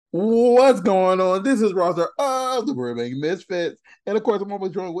What's going on? This is Roger of the Burbank Misfits. And of course, I'm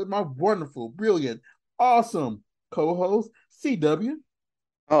always joined with my wonderful, brilliant, awesome co host, CW.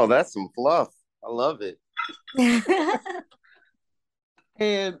 Oh, that's some fluff. I love it.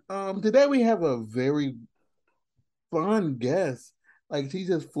 And today we have a very fun guest. Like, she's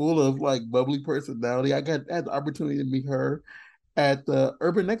just full of like bubbly personality. Had the opportunity to meet her at the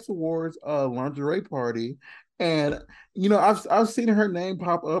Urban X Awards lingerie party. And I've seen her name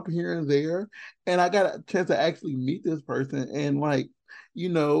pop up here and there, and I got a chance to actually meet this person. And like, you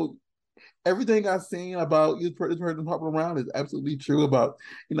know, everything I've seen about this person popping around is absolutely true about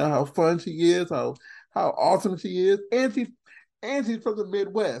how fun she is, how awesome she is, and she's from the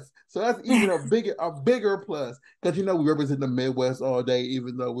Midwest, so that's even a bigger plus because we represent the Midwest all day,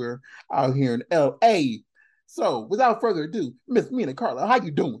 even though we're out here in L.A. So, without further ado, Miss Mena Carlisle, how you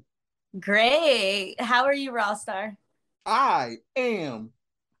doing? Great. How are you, Star? I am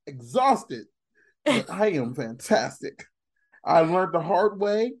exhausted, but I am fantastic. I learned the hard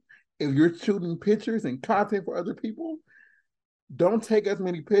way. If you're shooting pictures and content for other people, don't take as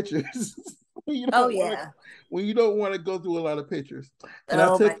many pictures when you Oh don't want to yeah. when you don't want to go through a lot of pictures. And I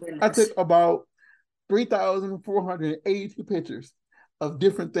Oh my took I goodness. took about 3,482 pictures of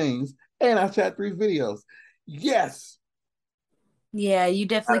different things, and I shot 3 videos. Yes, Yeah, you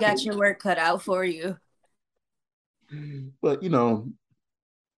definitely I got your work cut out for you. but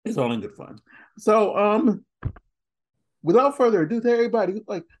it's all in good fun. So, without further ado, to everybody,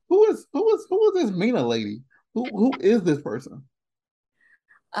 like, who is this Mina lady? Who is this person?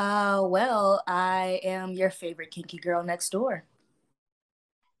 Well, I am your favorite kinky girl next door.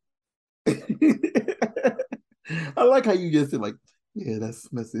 I like how you just said like, yeah,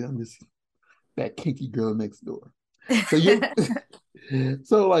 that's messy. I'm just that kinky girl next door. So you,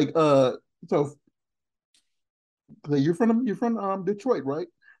 so like, so you're from Detroit, right?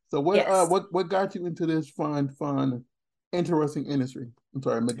 So what Yes. what got you into this fun, interesting industry? I'm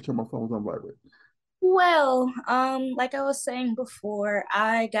sorry, I'm making sure my phone's on vibrate. Well, like I was saying before,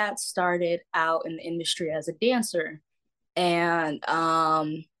 I got started out in the industry as a dancer. And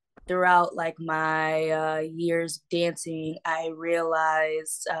throughout like my years of dancing, I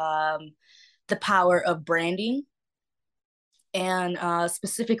realized the power of branding and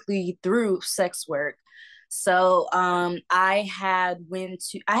specifically through sex work. So I had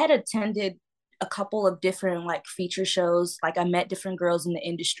attended a couple of different like feature shows. Like I met different girls in the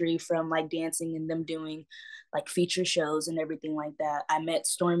industry from like dancing and them doing like feature shows and everything like that. I met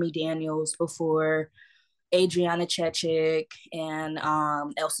Stormy Daniels before, Adriana Chechik, and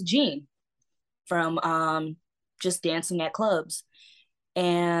Elsa Jean from just dancing at clubs.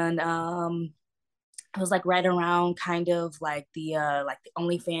 And it was like right around kind of like the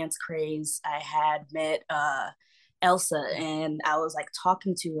OnlyFans craze. I had met Elsa, and I was like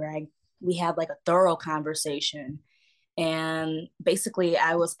talking to her. We had like a thorough conversation, and basically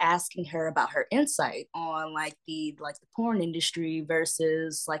I was asking her about her insight on like the porn industry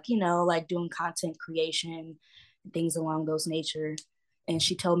versus like like doing content creation and things along those nature. And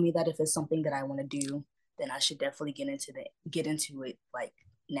she told me that if it's something that I want to do, then I should definitely get into it like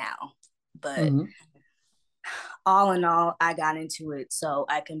now. But Mm-hmm. all in all, I got into it so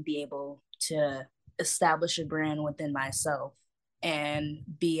I can be able to establish a brand within myself and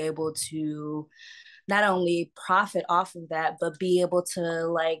be able to not only profit off of that, but be able to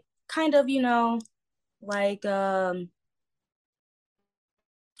like kind of, like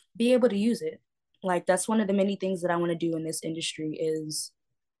be able to use it. Like that's one of the many things that I want to do in this industry is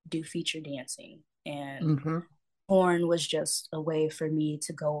do feature dancing. And Mm-hmm. porn was just a way for me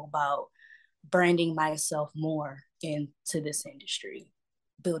to go about branding myself more into this industry,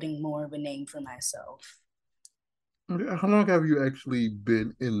 building more of a name for myself. Okay, how long have you actually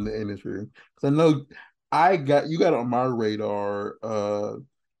been in the industry? Because I know you got on my radar.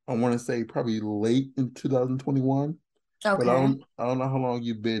 I want to say probably late in 2021, but I Okay. don't I don't know how long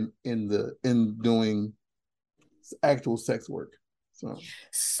you've been in doing actual sex work. So,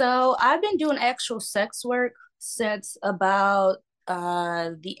 So I've been doing actual sex work since about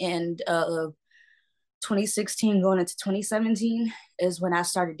the end of 2016 going into 2017 is when I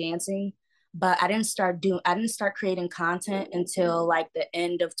started dancing. But I didn't start creating content until like the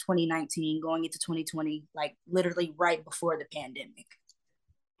end of 2019 going into 2020, like literally right before the pandemic.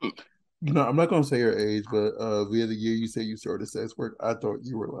 I'm not gonna say your age, but via the year you say you started sex work, I thought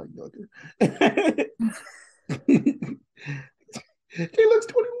you were like younger. She looks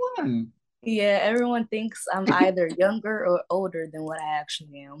 21. Yeah, everyone thinks I'm either younger or older than what I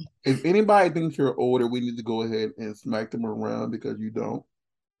actually am. If anybody thinks you're older, we need to go ahead and smack them around because you don't.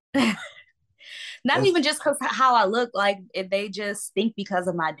 Not That's even just because how I look, like they just think because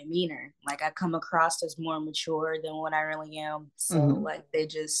of my demeanor. Like I come across as more mature than what I really am. So mhm. like they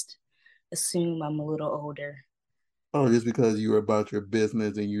just assume I'm a little older. Oh, just because you're about your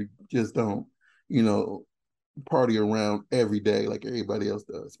business and you just don't, you know, party around every day like everybody else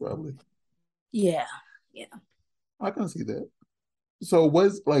does, probably. Yeah. Yeah. I can see that. So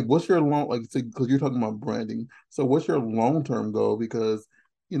what's your long like because you're talking about branding. So what's your long-term goal? Because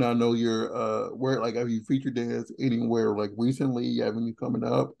I know you're where like have you featured dance anywhere like recently? You have any coming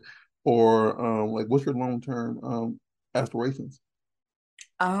up? Or like what's your long-term aspirations?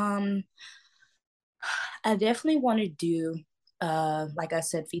 Um, I definitely want to do like I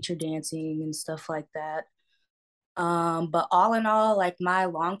said, feature dancing and stuff like that. But all in all, like my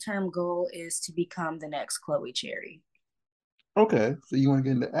long-term goal is to become the next Chloe Cherry. Okay, so you want to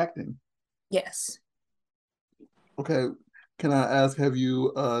get into acting. Yes. Okay. Can I ask, have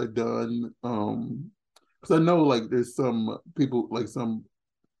you done because I know like there's some people like some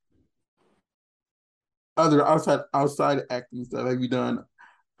other outside acting stuff. Have you done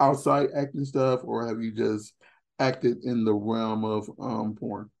outside acting stuff or have you just acted in the realm of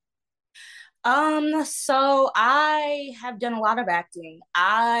porn? So I have done a lot of acting.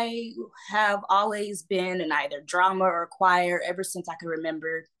 I have always been in either drama or choir ever since I can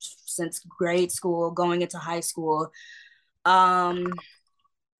remember, since grade school, going into high school. Um,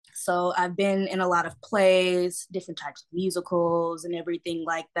 so I've been in a lot of plays, different types of musicals and everything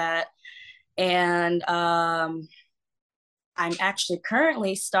like that. And I'm actually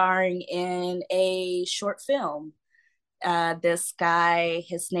currently starring in a short film. This guy,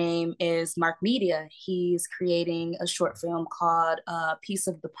 his name is Mark Media. He's creating a short film called Piece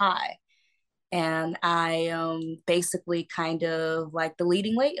of the Pie. And I am basically kind of like the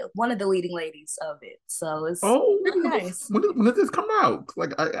leading lady, one of the leading ladies of it. So it's Oh, pretty nice. when does this come out?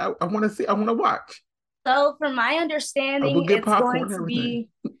 Like I want to see, I want to watch. So from my I will understanding, get popcorn and everything.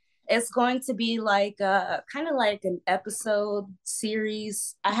 it's going to be like kind of like an episode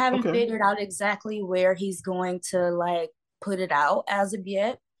series. I haven't Okay. figured out exactly where he's going to like put it out as of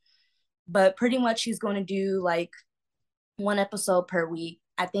yet, but pretty much he's going to do like one episode per week.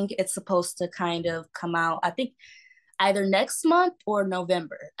 I think it's supposed to kind of come out, I think either next month or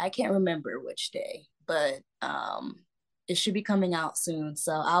November. I can't remember which day, but it should be coming out soon.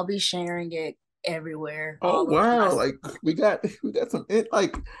 So I'll be sharing it everywhere, Oh all over my wow! Like we got some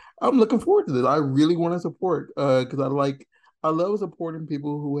like I'm looking forward to this. I really want to support because I love supporting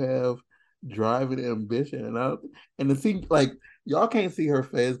people who have drive and ambition and to see like y'all can't see her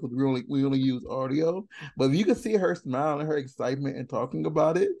face because we only use audio, but if you could see her smile and her excitement and talking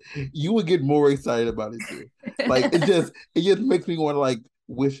about it, you would get more excited about it too. Like it just makes me want to like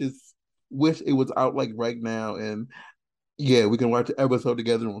wish it was out like right now and yeah, we can watch an episode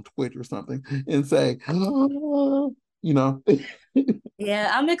together on Twitch or something and say, oh, you know.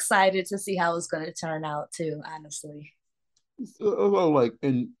 Yeah, I'm excited to see how it's going to turn out too, honestly. So, like,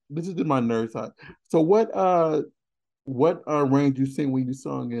 and this is in my nerd side. So what range you sing when you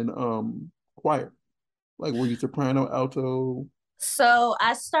sung in choir? Like were you soprano, alto? So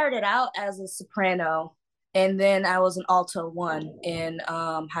I started out as a soprano and then I was an alto one in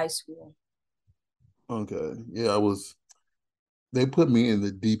high school. Okay. Yeah, they put me in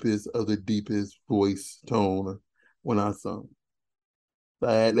the deepest of the deepest voice tone when I sung.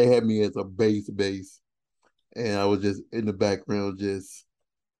 They had me as a bass, and I was just in the background just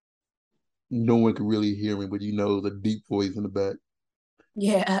no one could really hear me, but the deep voice in the back.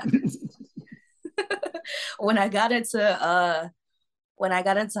 Yeah. when I got into when I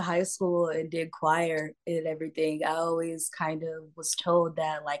got into high school and did choir and everything, I always kind of was told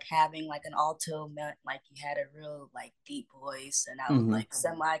that like having like an alto meant like you had a real like deep voice, and I was Hmm. like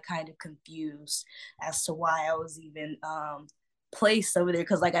semi kind of confused as to why I was even placed over there.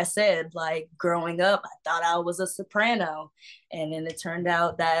 Because like I said, like growing up, I thought I was a soprano, and then it turned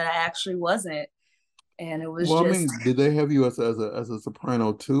out that I actually wasn't, and it was Well, I just mean, did they have you as a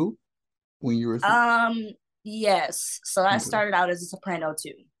soprano too when you were? um yes. So I Okay. started out as a soprano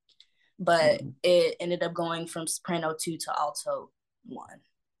too, but Mhm. it ended up going from soprano two to alto one.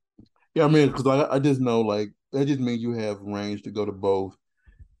 Yeah, I mean, because I just know like that just means you have range to go to both.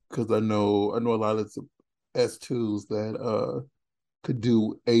 Because I know a lot of S2s that could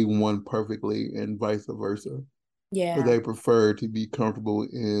do A1 perfectly and vice versa, but Yeah, they prefer to be comfortable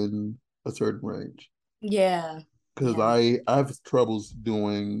in a certain range. yeah, Because yeah, I have troubles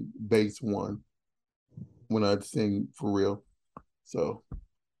doing bass one when I sing for real. So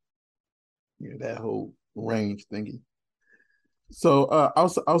yeah, that whole range thingy. So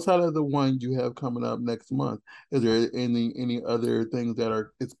outside of the one you have coming up next month, is there any other things that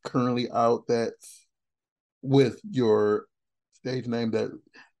are it's currently out that's with your stage name that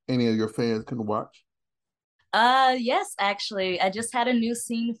any of your fans can watch? Yes, actually. I just had a new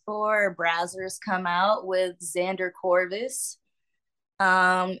scene for Browsers come out with Xander Corvus.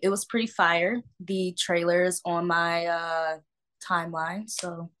 It was pretty fire. The trailer's on my timeline,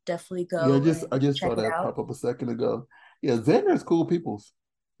 so definitely Yeah, go and I just check saw it that out. pop up a second ago. Yeah, Xander's cool peoples.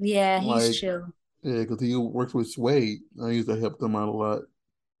 Yeah, he's Like, chill. yeah, because he works with Suede. I used to help them out a lot.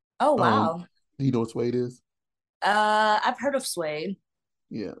 Oh Um, wow. do you know what Suede is? I've heard of Suede.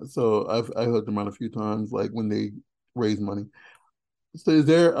 Yeah, so I helped them out a few times, like when they raise money. So is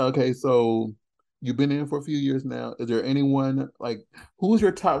there okay? So you've been in for a few years now. Is there anyone like who's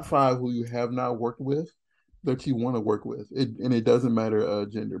your top five who you have not worked with that you want to work with? And it doesn't matter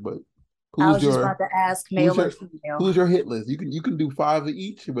gender, but I who's was just your about to ask who's male or your female. who's your hit list? You can do five of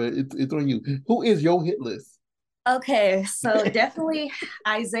each, but it's on you. Who is your hit list? Okay, so definitely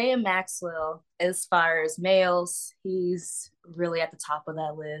Isaiah Maxwell, as far as males, he's really at the top of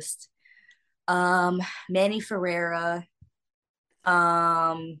that list. Manny Ferreira,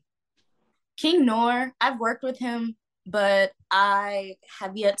 um, King Noor, I've worked with him, but I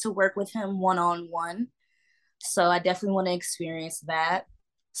have yet to work with him one on one. So I definitely want to experience that.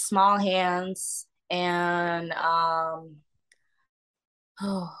 Small hands and oh,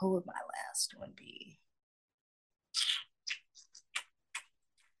 who would my last one be?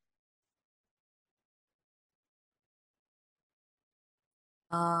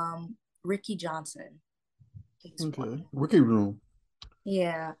 Ricky Johnson. He's Okay, one. Ricky Room.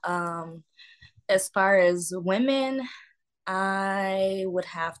 Yeah. As far as women, I would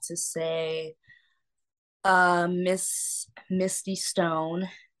have to say Miss Misty Stone,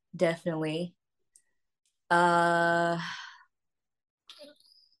 definitely. Uh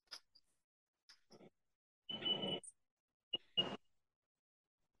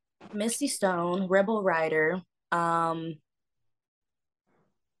Misty Stone, Rebel Rider, um,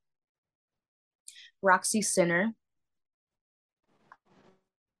 Roxy Sinner,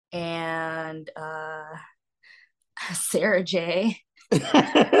 and Sarah J.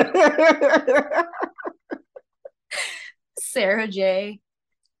 Sarah J.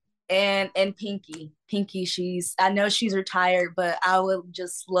 And Pinky. Pinky, she's I know she's retired, but I would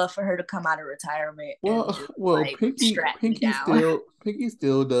just love for her to come out of retirement and just Well, like strap me down. Pinky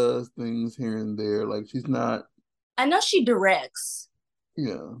still does things here and there. Like she's not, I know she directs.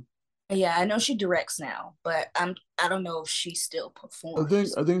 yeah. Yeah, I know she directs now, but I don't know if she still performs.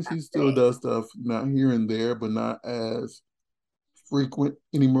 I think she That still thing. does stuff not here and there, but not as frequent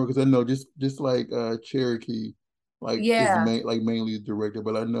anymore. Because I know just like Cherokee, like is Yeah. mainly directed,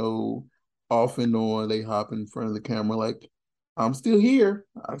 but I know off and on they hop in front of the camera like I'm still here.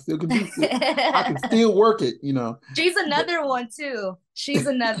 I still can do it. I can still work it, you know. She's But another one too. She's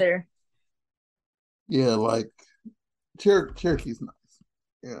another. yeah, like Cherokee's nice.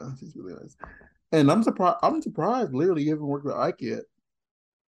 Yeah, she's really nice. And I'm surprised literally you haven't worked with Ike yet.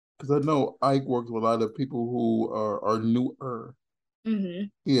 Because I know Ike works with a lot of people who are newer. Hmm.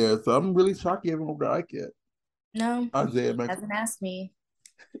 Yeah, so I'm really shocked you haven't worked with Ike yet. No, Isaiah he Maxwell. hasn't asked me.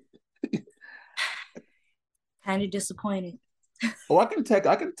 Kind of disappointed. Oh, I can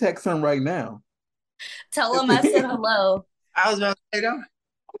text him right now. Tell him I said I hello. I was about to say, don't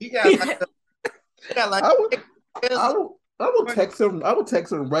you got like you got like will bills I will text him. I will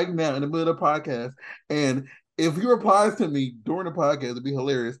text him right now in the middle of the podcast. And if he replies to me during the podcast, it'd be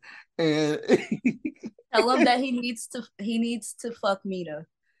hilarious. And Tell him that he needs to fuck Mena.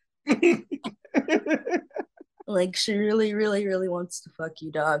 Like she really, really, really wants to fuck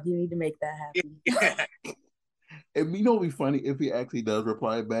you, dog. You need to make that happen. and you know, it'd be funny if he actually does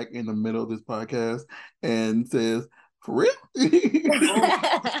reply back in the middle of this podcast and says, "For real." boom,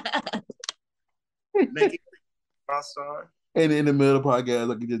 make it rock star. And in the middle of the podcast,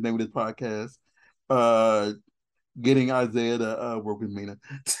 like you just named this podcast, uh, getting Isaiah to work with Mina.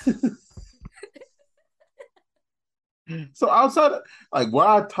 So outside of like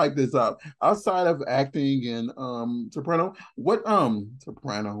while I type this up, outside of acting and soprano, what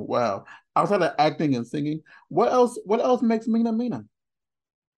soprano, wow. Outside of acting and singing, what else makes Mina Mina?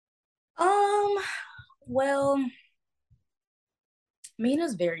 um, well,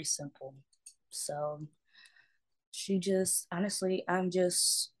 Mina's very simple. So she just honestly, I'm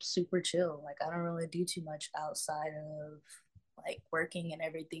just super chill. Like I don't really do too much outside of like working and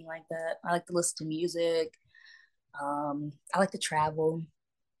everything like that. I like to listen to music. I like to travel,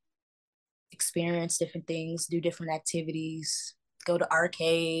 experience different things, do different activities, go to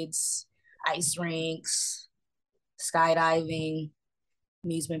arcades, ice rinks, skydiving,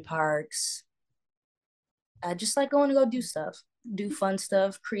 amusement parks. I just like going to go do stuff, do fun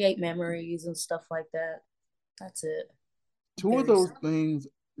stuff, create memories and stuff like that. That's it. Two of Very those simple. things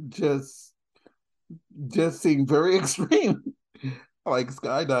just just seem very extreme. Like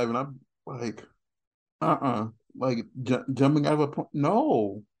skydiving, I'm like, like jumping out of a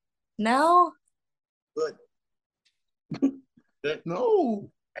no, No, Good, good.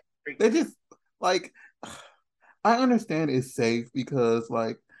 no. They just like I understand it's safe because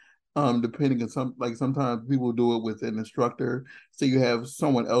like depending on some like sometimes people do it with an instructor, so you have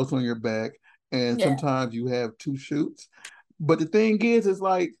someone else on your back, and yeah, sometimes you have two chutes. But the thing is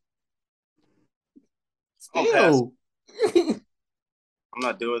like I'm gonna pass. still, I'm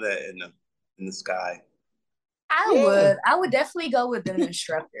not doing that in the sky. I yeah. would. I would definitely go with an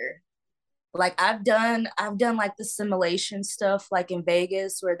instructor. Like I've done like the simulation stuff like in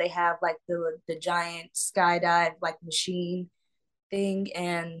Vegas where they have like the giant skydive like machine thing,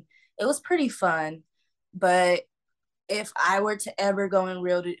 and it was pretty fun. But if I were to ever go in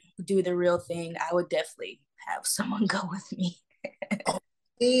real to do the real thing, I would definitely have someone go with me. Oh,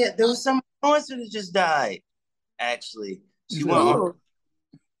 yeah, there was some influencer that just died. Actually, You she said went on who? Ooh,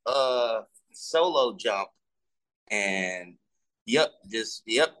 a solo jump, and yep,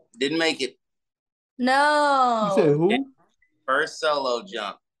 didn't make it. You said no. Yeah, who? first solo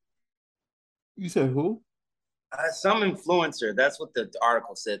jump. You said who? Some influencer. That's what the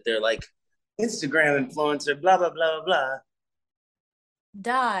article said. They're like Instagram influencer. Blah blah blah blah.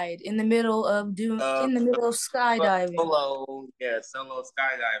 Died in the middle of doing Uh, in the middle of skydiving. solo, yeah, solo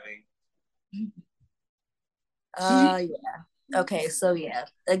skydiving. Yeah. Okay, so yeah,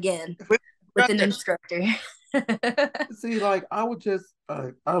 again, With with an instructor. instructor. See, like I would just,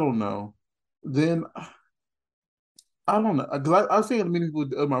 I don't know. Then I don't know because I've seen many people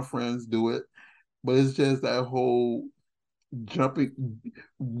of my friends do it, but it's just that whole jumping,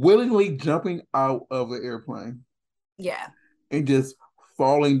 willingly jumping out of an airplane Yeah. and just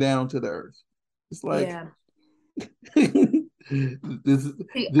falling down to the earth. It's like Yeah. this is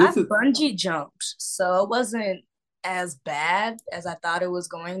See, this I've is bungee jumped, so it wasn't as bad as I thought it was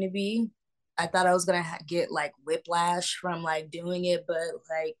going to be. I thought I was gonna get like whiplash from like doing it, but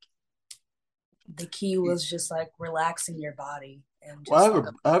like the key was just like relaxing your body and well, just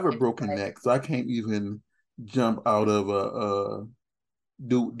like I have a it's broken like, neck, so I can't even jump out of a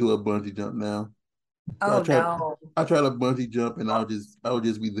do a bungee jump now. So oh no. I try to bungee jump and I'll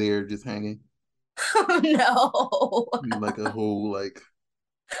just be there just hanging. Oh no. Be like a whole like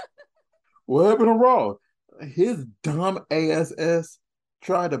what happened to Raw? His dumb ass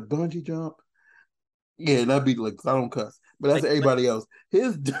tried to bungee jump. Yeah, that'd be like I don't cuss, but that's Like, everybody else.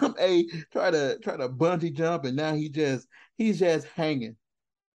 His dumb a try to bungee jump and now he's just hanging.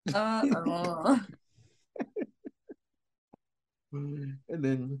 Uh-uh. And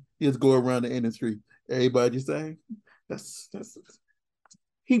then he just go around the industry. Everybody just saying that's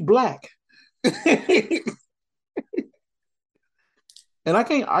he black. And I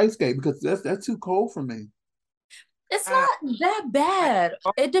can't ice skate because that's too cold for me. It's ah, not that I, bad.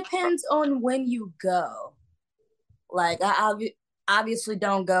 It depends on when you go. Like obviously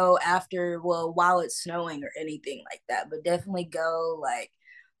don't go after well while it's snowing or anything like that, but definitely go like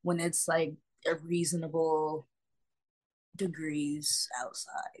when it's like a reasonable degrees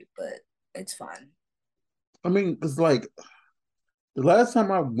outside. But it's fun. I mean, it's like the last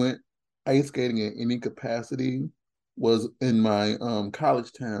time I went ice skating in any capacity was in my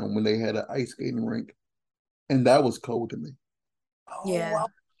college town when they had an ice skating rink, and that was cold to me. oh, Yeah. wow.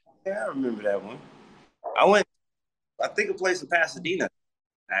 Yeah, I remember that one. I went. I think a place in Pasadena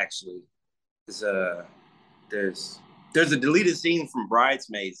actually. Is there's there's a deleted scene from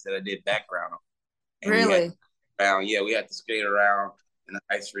Bridesmaids that I did background on, and we had Really around. Yeah, we had to skate around in the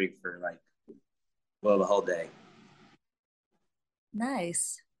ice rink for like the whole day.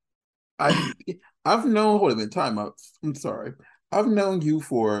 nice. I I've known hold on, time out. I'm sorry. I've known you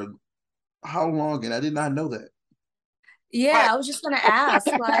for how long, and I did not know that. Yeah, What? I was just gonna ask.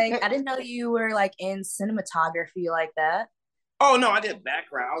 Like, I didn't know you were like in cinematography like that. Oh no, I did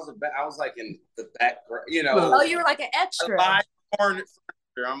background. I was like in the background. Oh, No, you were like an extra. Live furniture.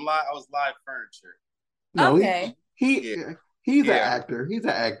 I was live furniture. no, Okay. Yeah, he's an yeah. actor. He's an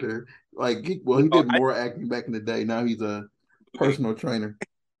actor. Like he Oh, did more acting back in the day. Now he's a movie. personal trainer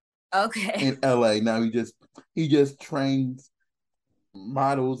Okay. in LA. Now he just trains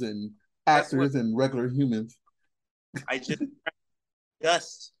models and That's what actors and regular humans. I just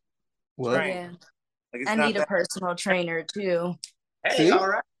What? trained. Yeah. Like it's I not need a that. personal trainer too. Hey, See, all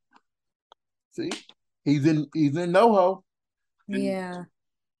right. see, he's in NoHo. And Yeah.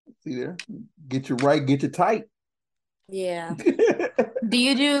 See there, get you right, get you tight. Yeah. Do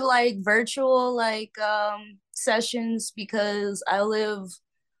you do like virtual like sessions? Because I live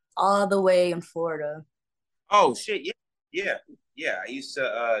all the way in Florida. Oh shit, yeah, yeah, yeah. I used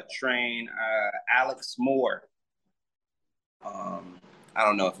to train Alex Moore. Um, I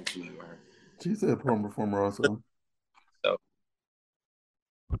don't know if you're familiar with her. She's a porn performer also. So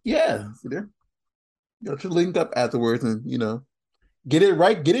Yeah, see there. You should link up afterwards and get it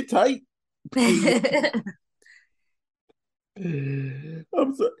right, get it tight. I'm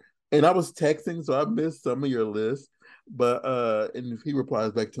sorry. And I was texting, so I missed some of your list. But and if he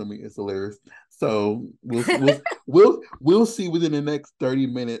replies back to me, it's hilarious. So we'll see within the next 30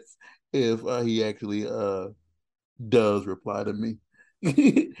 minutes if he actually does reply to me.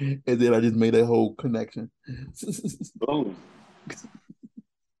 And then I just made a whole connection. boom.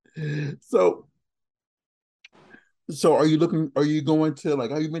 So so are you going to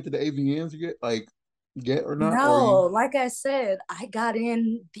like have you been to the AVNs yet? Like yet or not? Or are you No, like I said, I got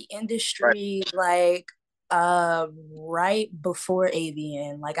in the Right. industry like right before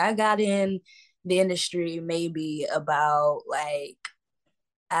AVN. Like I got in the industry maybe about like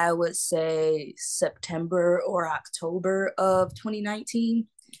I would say September or October of 2019.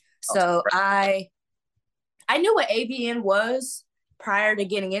 So Right. I knew what AVN was prior to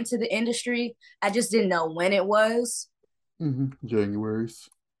getting into the industry. I just didn't know when it was. January's?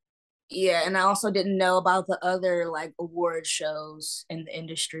 Yeah, and I also didn't know about the other like award shows in the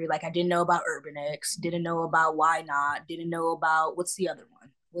industry. Like I didn't know about Urban X, didn't know about Why Not, didn't know about what's the other one?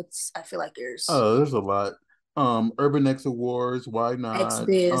 What's I feel like there's Oh, there's a lot. Urban X Awards, Why X Not?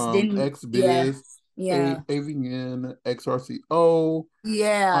 Biz, didn't X yeah, Biz, yeah, AVN, XRCO,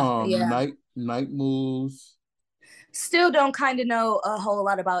 yeah, yeah. Night Moves. Still don't kind of know a whole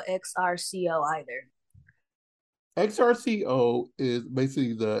lot about XRCO either. XRCO is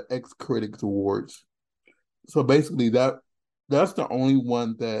basically the X Critics Awards. So basically that's the only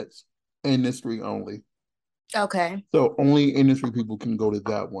one that's industry only. Okay, So only industry people can go to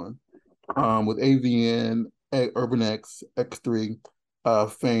that one. With AVN, Urban X, X3,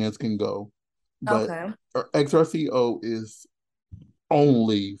 fans can go. But okay, XRCO is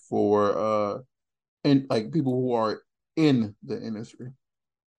only for and like people who are in the industry.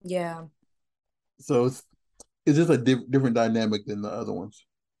 yeah. So it's just a different dynamic than the other ones.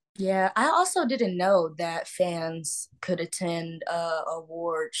 Yeah, I also didn't know that fans could attend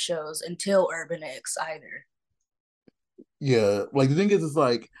award shows until Urban X either. Yeah, like the thing is, it's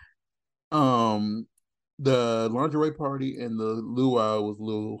like um the lingerie party and the luau was a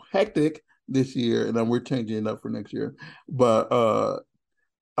little hectic this year, and then we're changing it up for next year. But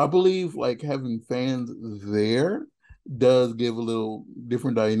I believe like having fans there does give a little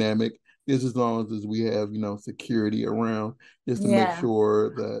different dynamic. Just as long as we have, security around just to make Yeah,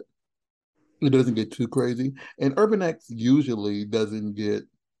 sure that it doesn't get too crazy. And Urban X usually doesn't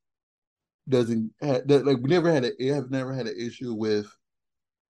like we never had a have never had an issue with,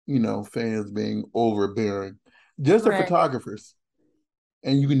 fans being overbearing. Just the right. photographers.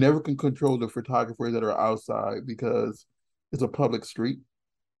 And you can never can control the photographers that are outside because it's a public street,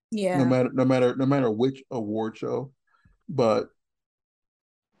 Yeah, no matter which award show. But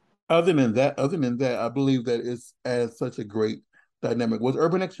other than that, I believe that it's as such a great dynamic. Was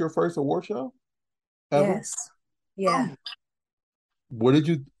Urban X your first award show ever? yes. Yeah. What did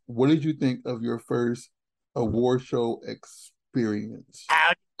you think of your first award show experience? How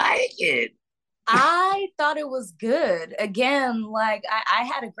do you like it? I thought it was good. Again, like I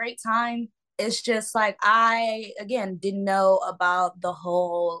had a great time. It's just like I again didn't know about the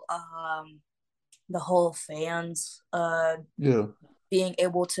whole fans Yeah. being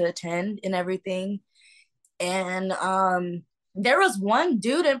able to attend and everything. And there was one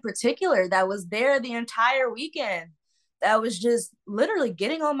dude in particular that was there the entire weekend that was just literally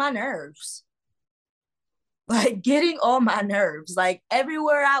getting on my nerves. Like getting on my nerves. Like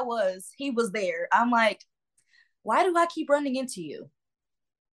everywhere I was, he was there. I'm like, why do I keep running into you?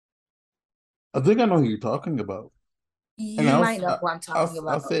 I think I know who you're talking about. And You might know who I'm talking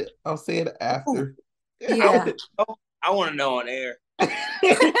about. I'll say it Ooh, after. I Yeah. want to know. I want to know on air.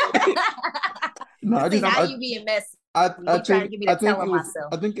 No, I See, just now you being messy. I You trying to think get me to tell him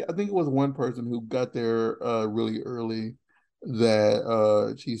myself. I think it was one person who got there really early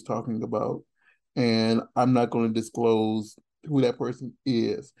that she's talking about, and I'm not going to disclose who that person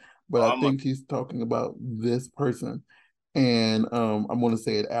is, but Oh, I I'm a, think she's talking about this person, and I'm going to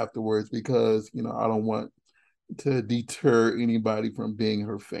say it afterwards because I don't want to deter anybody from being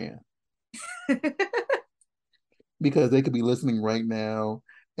her fan because they could be listening right now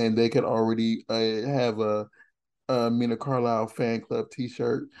and they could already have a Mena Carlisle fan club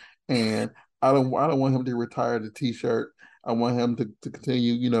T-shirt, and I don't want him to retire the T-shirt. I want him to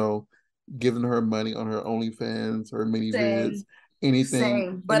continue, giving her money on her OnlyFans, her mini vids, Same, anything,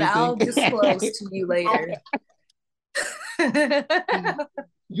 same. But anything. I'll disclose to you later.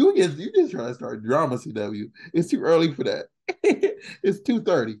 You just trying to start drama, CW. It's too early for that. It's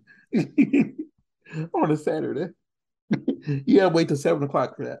 2:30 on a Saturday. You gotta wait till 7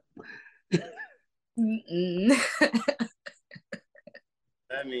 o'clock for that.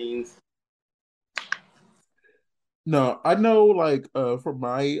 That means No, I know like for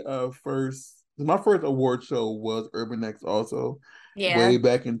my first award show was Urban X also, way Yeah,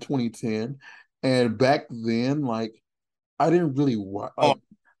 back in 2010. And back then, like I didn't really watch oh, like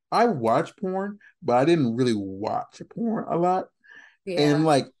I watched porn, but I didn't really watch porn a lot. And yeah,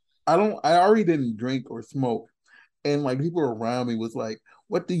 like I already didn't drink or smoke. And like people around me was like,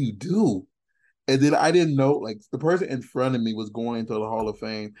 what do you do? And then I didn't know, like the person in front of me was going to the Hall of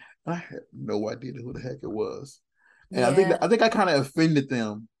Fame. I had no idea who the heck it was. And yeah. I think I kind of offended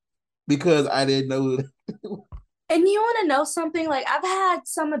them because I didn't know. And you want to know something? Like, I've had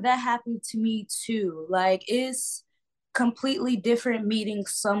some of that happen to me too. Like, it's completely different meeting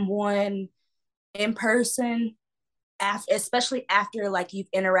someone in person, especially after like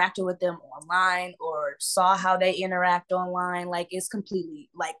you've interacted with them online or saw how they interact online. Like, it's completely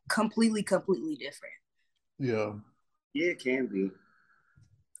different. Yeah, yeah, it can be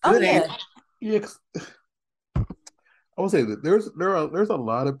Oh, good and yeah, yeah. I would say that there's a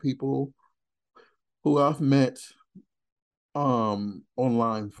lot of people who I've met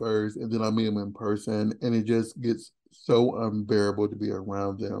online first, and then I meet them in person, and it just gets so unbearable to be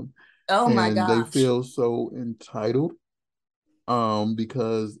around them, oh my and they gosh. feel so entitled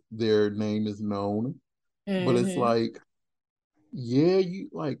because their name is known. But it's Mm-hmm. like,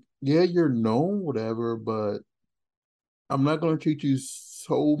 yeah, you're known, whatever, but I'm not gonna treat you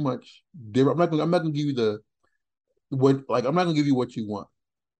so much different. I'm not gonna give you I'm not gonna give you what you want.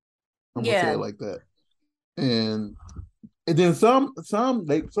 I'm gonna say it Yeah, like that. And then some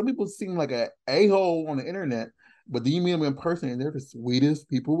people seem like a hole on the internet, but then you meet them in person and they're the sweetest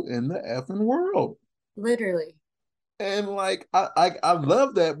people in the effing world. literally. And like I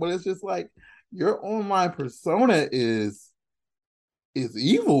love that, but it's just like your online persona is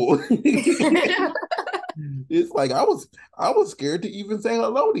evil. It's like I was scared to even say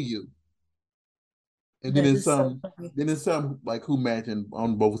hello to you. And then That there's is so some funny. then there's some like who matching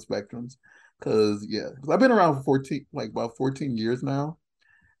on both spectrums. Cause yeah, cause I've been around for 14, like about 14 years now.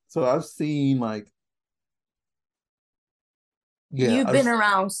 So I've seen like, yeah, You've been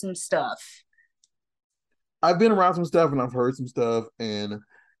around some stuff. I've been around some stuff and I've heard some stuff and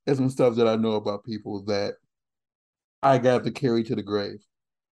there's some stuff that I know about people that I got to carry to the grave.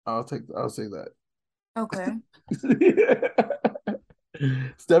 I'll say that. Okay.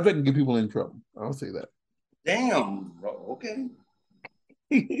 Stuff that can get people in trouble. I'll say damn, bro. Okay,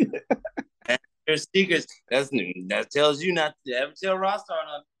 that. there's secrets. That tells you not to ever tell Rockstar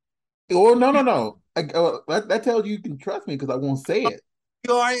nothing. Oh no, no, no. That tells you can trust me because I won't say it.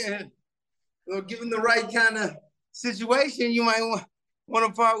 You are given the right kind of situation, you might want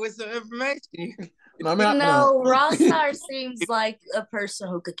to part with some information. I mean, No, Rockstar seems like a person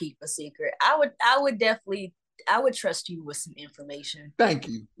who could keep a secret. I would trust you with some information. thank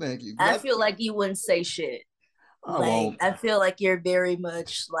you. I Because feel like you wouldn't say shit. I Like, won't. I feel like you're very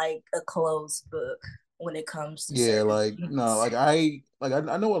much like a closed book when it comes to Yeah, certain like no, things.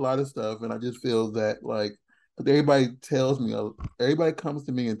 I know a lot of stuff, and I just feel that like, but everybody comes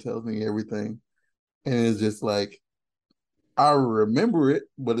to me and tells me everything, and it's just like I remember it,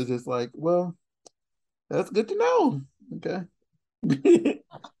 but it's just like, well, that's good to know. Okay.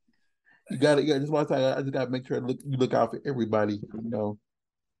 You got just want to say I just gotta make sure you look out for everybody. It's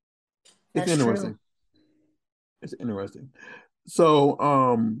That's true. interesting. It's interesting. So,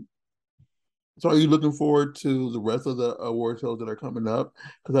 so are you looking forward to the rest of the award shows that are coming up?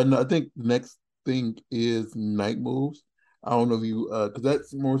 Because I think the next thing is Night Moves. I don't know if you because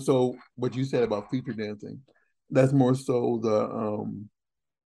that's more so what you said about feature dancing. That's more so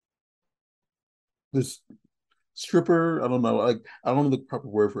this stripper. I don't know, like I don't know the proper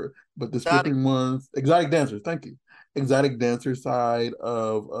word for it, but the Exotic. stripping ones, exotic dancers. Thank you, exotic dancer side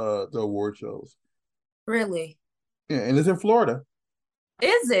of the award shows. Really? Yeah, and it's in Florida.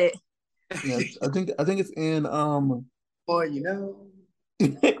 Is it? Yeah, I think it's in Boy, you know.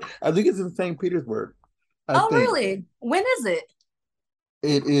 I think it's in St. Petersburg. I Oh, think really? When is it?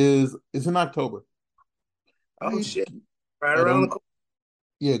 it's in October. Oh I shit! Right I around the don't corner.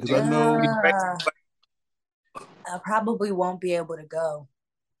 yeah, because I You know Uh, I probably won't be able to go.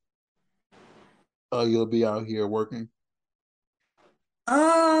 you'll be out here working.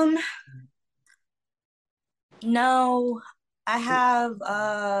 Um, No, I have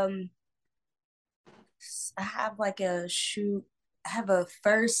I have like a shoot. I have a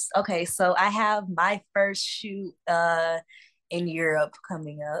first. Okay, so I have my first shoot in Europe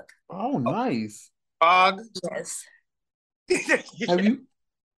coming up. Oh, nice. Dog. Yes. Have you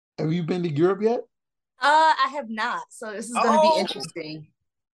have you been to Europe yet? I have not. So this is gonna be Oh, interesting.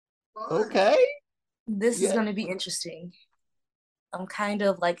 fun. Okay. This is Yeah. gonna be interesting. I'm kind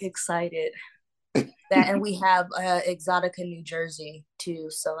of like excited that, and we have Exotica, New Jersey too.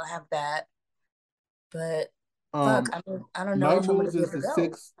 So I have that. But fuck, Um, I don't know Night if I'm gonna Moves be is able to the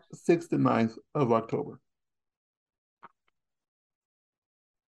go. sixth to ninth of October.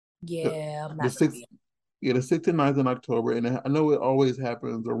 The Yeah, I'm the not gonna sixth, be. yeah, the sixth and ninth in October, and I know it always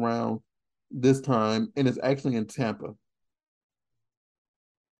happens around this time, and it's actually in Tampa.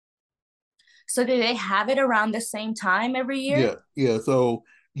 So do they have it around the same time every year? Yeah, yeah. So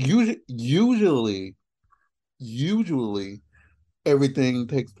usually everything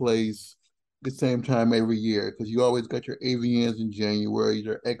takes place the same time every year because you always got your AVNs in January,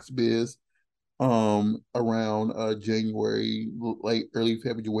 your XBiz around January, late early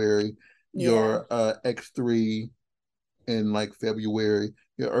February, Yeah. your X3 in like February,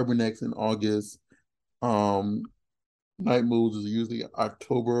 your Urban X in August. Um, Night Moves is usually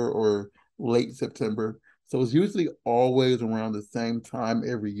October or late September. So it's usually always around the same time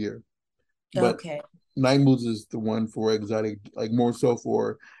every year. But Okay. Night Moves is the one for exotic, like more so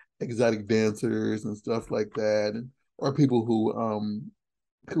for exotic dancers and stuff like that, or people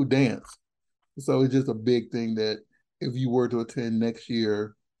who dance. So it's just a big thing that if you were to attend next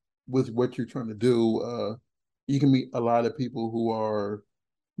year with what you're trying to do, you can meet a lot of people who are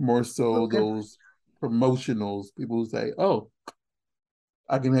more so Okay. those promotionals, people who say, "Oh,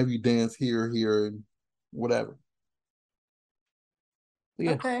 I can have you dance here, here, and whatever." So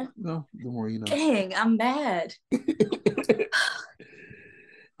yeah, Okay. the more you know. Dang, I'm mad.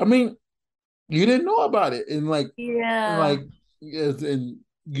 I mean, you didn't know about it, and Yeah. like yes, and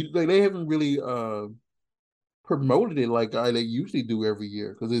like they haven't really promoted it like they usually do every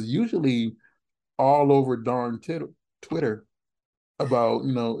year because it's usually all over darn Twitter about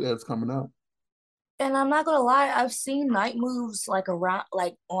that's coming up. And I'm not gonna lie, I've seen night moves like around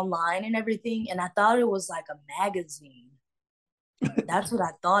like online and everything, and I thought it was like a magazine. That's what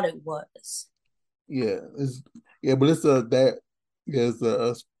I thought it was. Yeah, it's but it's a that yeah, it's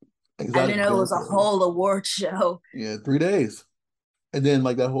a I didn't exotic know it was a dancer. whole award show. Yeah, 3 days, and then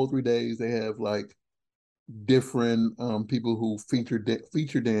like that whole 3 days they have like different people who feature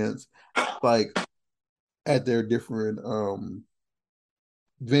dance like at their different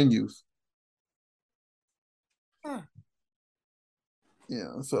venues. Huh.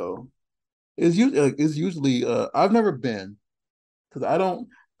 Yeah, so it's usually I've never been because I don't,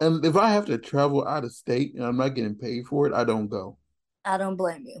 and if I have to travel out of state and I'm not getting paid for it, I don't go. I don't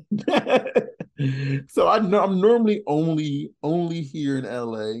blame you. So I know I'm normally only here in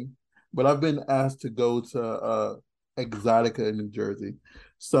LA, but I've been asked to go to Exotica in New Jersey.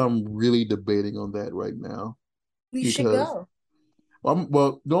 So I'm really debating on that right now We should because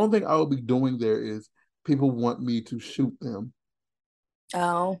go. the only thing I will be doing there is people want me to shoot them.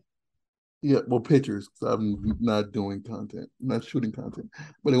 Oh, Yeah, well, pictures. So I'm not doing content, not shooting content,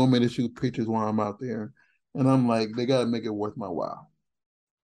 but they want me to shoot pictures while I'm out there, and I'm like, they gotta make it worth my while.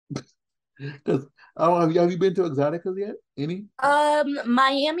 Because I don't have you been to Exoticas yet? Any?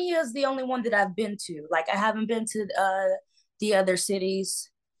 Miami is the only one that I've been to. Like I haven't been to the other cities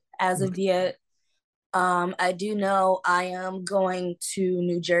as of yet. I do know I am going to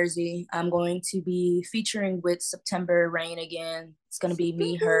New Jersey. I'm going to be featuring with September Rain again. It's going to be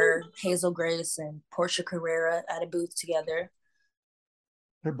me, her, Hazel Grace, and Portia Carrera at a booth together.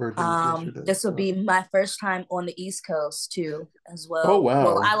 Her birthday was yesterday. This will be my first time on the East Coast too, as Oh well.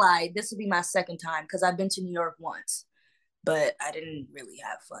 Well, wow. I lied. This will be my second time because I've been to New York once, but I didn't really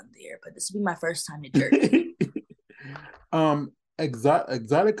have fun there. But this will be my first time to Jersey.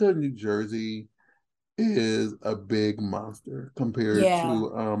 Exotica, New Jersey is a big monster compared Yeah,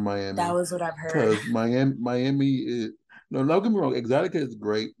 to that Miami. was what I've heard. Because Miami is no, don't get me wrong, Exotica is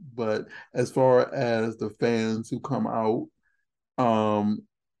great, but as far as the fans who come out, um,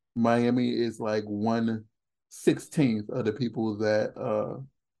 Miami is like 1/16th of the people that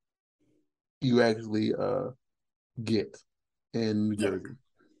you actually get in New Yeah. Jersey.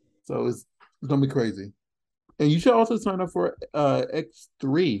 So it's gonna be crazy. And you should also sign up for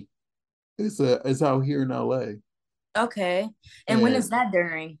X3. It's out here in LA. Okay. And when And is that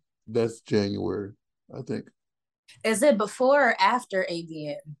during? that's January, I think. Is it before or after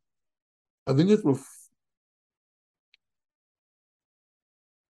AVN? I think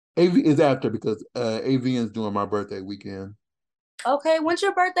AV is after because AVN is doing my birthday weekend. Okay, when's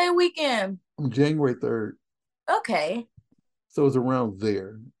your birthday weekend? I'm January 3rd. Okay. So it's around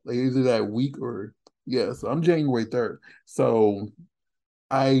there. Like either that week or yeah, so I'm January 3rd. So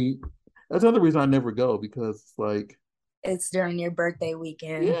I that's another reason I never go because it's like, It's during your birthday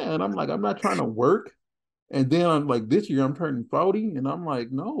weekend. yeah, and I'm like, I'm not trying to work. And then I'm like, this year I'm turning 40, and I'm like,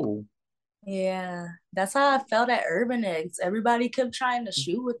 no. Yeah, that's how I felt at Urban Eggs. Everybody kept trying to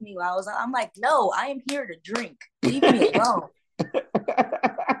shoot with me while I'm like, no, I am here to drink. Leave me alone.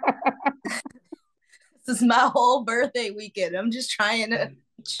 This is my whole birthday weekend. I'm just trying to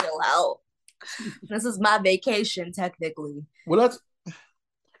chill out. This is my vacation, technically. Well,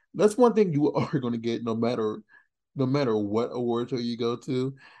 that's one thing you are going to get no matter what award show you go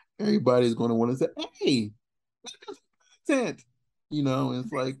to. Everybody's going to want to say, "Hey, content."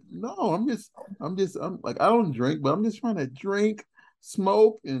 It's like, no, I'm like, I don't drink, but I'm just trying to drink,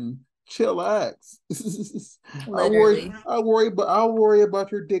 smoke, and chillax. Literally. I'll worry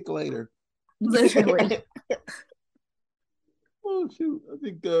about your dick later. Literally. Oh shoot, I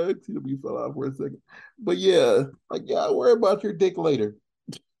think we fell out for a second, but yeah, like yeah, I'll worry about your dick later.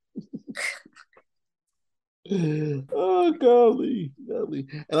 Oh golly,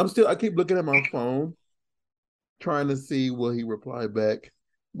 and I keep looking at my phone trying to see will he reply back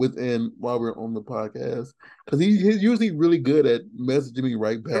within while we're on the podcast because he's usually really good at messaging me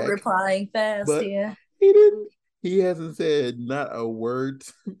right back, Replying fast, but yeah. he didn't. He hasn't said not a word.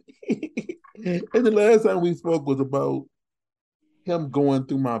 And the last time we spoke was about him going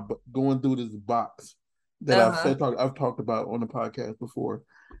through this box that Uh-huh. I've talked about on the podcast before.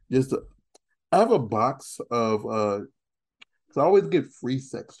 I have a box of because I always get free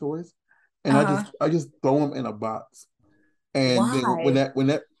sex toys, and Uh-huh. I just throw them in a box. And then Why? when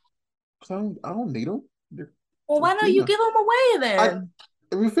that, cause I don't need them. Well, They're why don't free you now. give them away I then?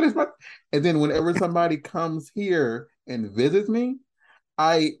 we finish my, and then whenever somebody comes here and visits me,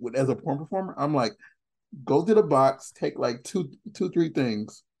 as a porn performer, I'm like, go to the box, take like three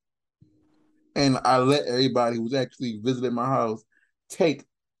things, and I let everybody who's actually visited my house take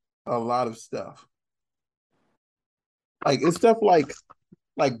a lot of stuff. Like it's stuff like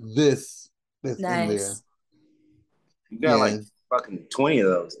this that's in there. Nice. You got Yeah. like fucking 20 of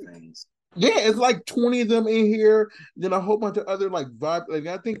those things. Yeah, it's like 20 of them in here. Then a whole bunch of other like vibe. Like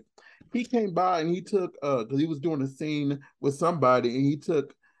I think he came by and he took because he was doing a scene with somebody and he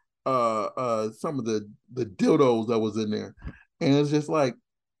took some of the dildos that was in there. And it's just like,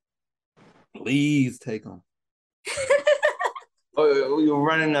 please take them. Oh, you're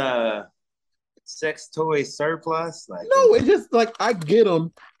running a sex toy surplus? Like, No, it's just like I get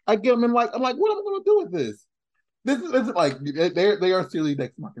them. And like I'm like, what am I gonna do with this? This is like they are seriously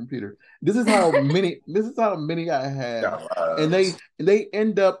next to my computer. This is how many I have, got a lot of and those. they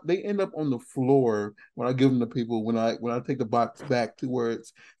end up on the floor when I give them to people when I take the box back to where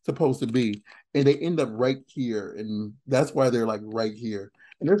it's supposed to be, and they end up right here, and that's why they're like right here,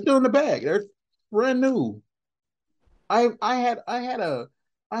 and they're still in the bag. They're brand new. I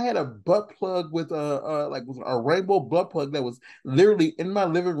had a butt plug with a rainbow butt plug that was literally in my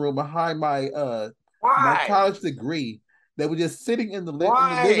living room behind my Why? college degree that was just sitting in the living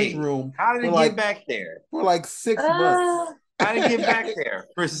Why? room How did for it get like back there? for like 6 months. uh, How did it get back there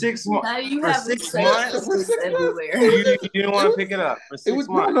for 6 months? now you For having six sex months, For toys 6 months, everywhere. you didn't it want to was pick it up for it six was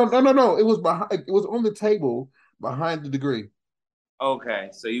no no no months. no no. It was behind. It was on the table behind the degree. Okay,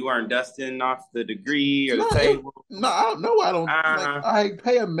 so you weren't dusting off the degree or No, the table. no, I don't know. I don't like. Uh-huh. I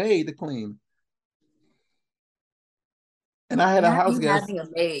pay a maid to clean, and I had a Not house you guest. having a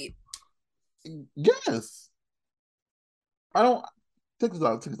maid. Yes, I don't. Check this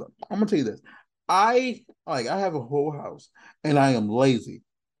out. Check this out. I'm gonna tell you this. I have a whole house, and I am lazy.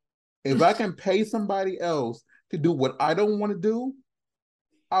 If I can pay somebody else to do what I don't want to do,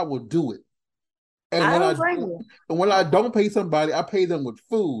 I will do it. And I when I don't blame you. and when I don't pay somebody, I pay them with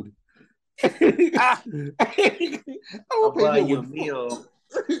food. I Ah, will I'll pay buy you you a with food. meal.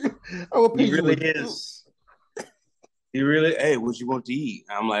 I will pay He you really with food. is. He really, hey, what you want to eat?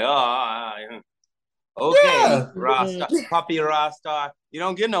 I'm like, okay, Yeah. Rasta, puppy Rasta. You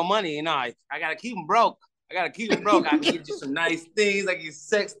don't get no money, I gotta keep him broke. I gotta keep him broke. I can get you some nice things. I give you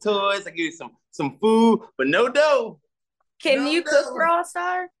sex toys. I give you some food, but no dough. Can No you cook for dough. All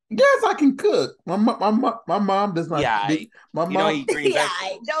Star? Yes, I can cook. My mom does not. Yeah, My you don't mom eat green Yeah,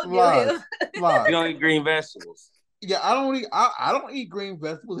 vegetables. don't do him. lies, You lies. don't eat green vegetables. Yeah, I don't eat green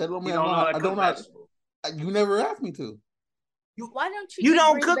vegetables. That don't You mean don't know how to I don't cook know. vegetables. You never asked me to. You Why don't you you eat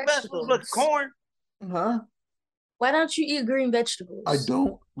don't green cook vegetables but vegetables? corn. Huh? Why don't you eat green I vegetables?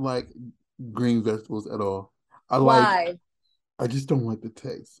 don't like green vegetables at all. I like Why? I just don't like the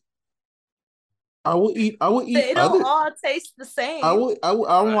taste. I will eat They don't other. all taste the same. I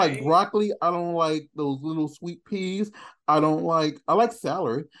don't like Right? broccoli. I don't like those little sweet peas. I like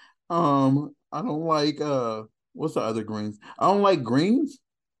celery. I don't like what's the other greens? I don't like greens.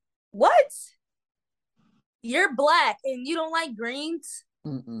 What? You're black and you don't like greens?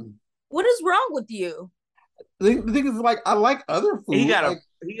 Mm-mm. What is wrong with you? The thing is, like, I like other He food. got a Like,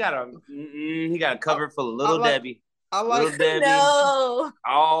 he got a I, cover full of I little like Debbie. I Little like Debbie, No.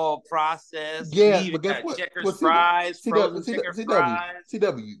 all processed. He yeah, even but guess got what? checkers Well, fries, frozen checker CW, fries,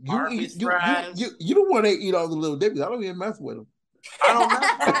 CW. You eat Arby's fries. you don't want to eat all the little Debbie's. I don't even mess with them. I don't mess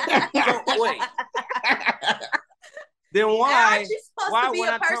with them. So wait, then Aren't you supposed to why be when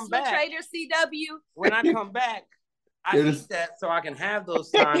a I come personal back trainer, CW? when I come back I They're eat just that so I can have those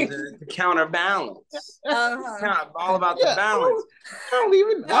times to counterbalance. It's Uh-huh. kind of all about the yeah. balance. I don't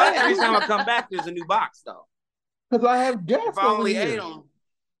even But every time I come back, there's a new box though. because I have If guests I over only ate here. them,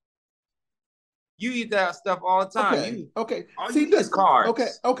 you eat that stuff all the time. Okay, okay. All you See eat is carbs.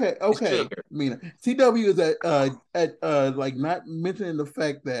 It's okay. sugar. Mina, CW is at like not mentioning the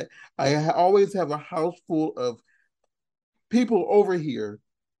fact that always have a house full of people over here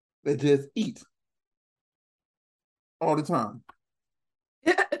that just eat all the time,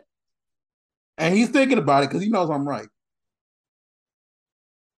 and he's thinking about it because he knows I'm right.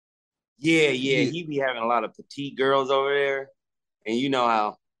 Yeah. Yeah, He be having a lot of petite girls over there, and you know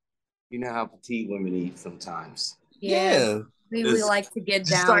how petite women eat sometimes. Yeah. yeah. We It's like to get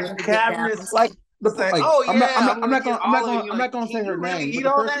just down like with a the get cavernous. downs. Like Like, like oh yeah, I'm gonna get all of it. You're I'm like, not gonna can say her you really name, eat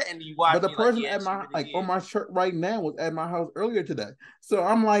all that? And you watch but the me like, person yeah, at she my really like on is. my shirt right now was at my house earlier today. So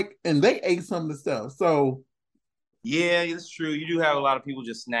I'm like, and they ate some of the stuff. So Yeah, it's true. You do have a lot of people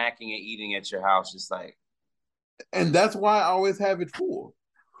just snacking and eating at your house, just like, and that's why I always have it full.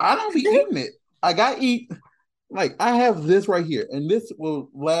 I don't be eating it. Like I eat like I have this right here, and this will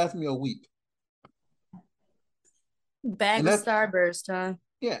last me a week. And Bag of that's Starburst, huh?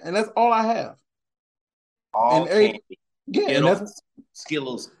 yeah, and that's all I have. And all every candy, yeah, and that's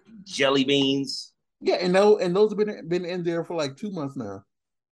Skittles, jelly beans. yeah, and those have been in there for like 2 months now.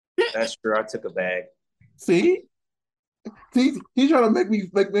 That's true. I took a bag. See, he's trying to make me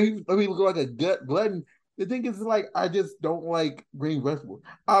look like a glutton. The thing is, like, I just don't like green vegetables.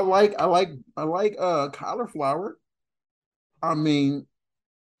 I like cauliflower. I mean,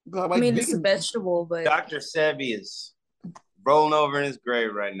 I I like mean, it's a vegan. vegetable, but Dr. Sebi is rolling over in his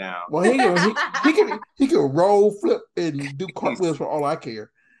grave right now. Well, he can roll, flip, and do cartwheels for all I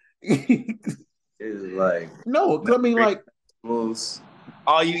care. It's like No, no because I mean, great like, vegetables.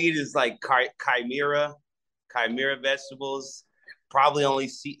 All you eat is like chimera vegetables. Probably only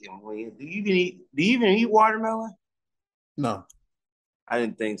see. Do you even eat watermelon? no, I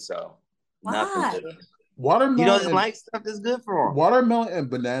didn't think so. Nothing. why? He watermelon doesn't and like stuff that's good for him.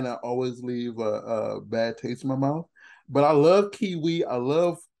 banana always leave a bad taste in my mouth. But I love kiwi. I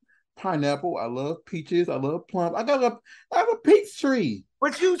love pineapple. I love peaches. I love plums. I have a peach tree.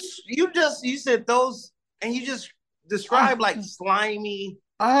 But you said those and you just I described like slimy,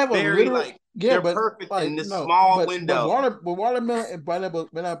 I have a very literal like yeah, they're but perfect in like this no, small window. but watermelon and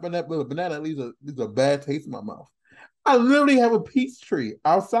banana leaves a bad taste in my mouth. I literally have a peach tree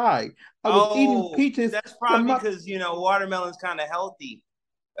outside. I was eating Oh, peaches that's from probably my because watermelon's kind of healthy,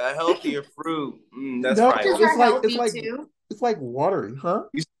 a healthier fruit. That's no, probably Peaches why. are healthy too. it's like watery, huh?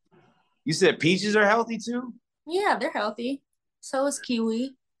 You, you said peaches are healthy too? Yeah, they're healthy. So is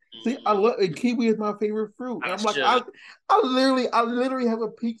kiwi. See, I love and kiwi is my favorite fruit. And I I'm like, should have. I literally have a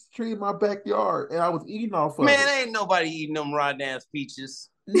peach tree in my backyard, and I was eating off of Man, it. ain't nobody eating them raw ass peaches.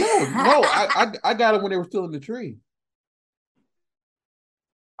 No, I got it when they were still in the tree.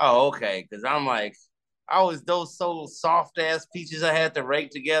 Oh, okay. Because I'm like, I was those so soft ass peaches I had to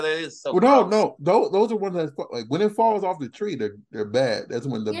rake together. It's so Well, gross. those are ones that like when it falls off the tree, they're bad. That's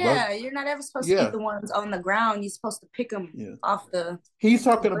when the bug. Yeah, you're not ever supposed to eat Yeah, the ones on the ground. You're supposed to pick them yeah. off the He's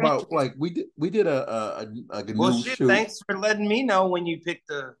talking about branches. like we did like a Well, new shit. shoot. Thanks for letting me know when you picked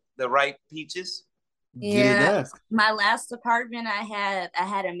the right peaches. Didn't Yeah, ask. my last apartment, I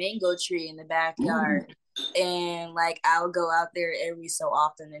had a mango tree in the Ooh, backyard, and like I would go out there every so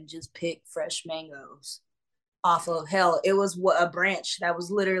often and just pick fresh mangoes off of hell. It was a branch that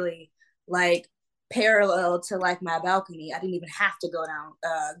was literally like parallel to like my balcony. I didn't even have to go down,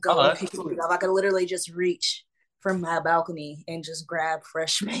 Oh, go and that's pick it sweet. up. I could literally just reach from my balcony and just grab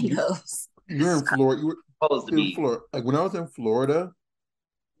fresh you mangoes. you're in Florida. You were Supposed to in be. Florida. Like when I was in Florida,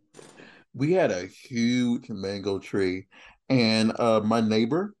 we had a huge mango tree, and my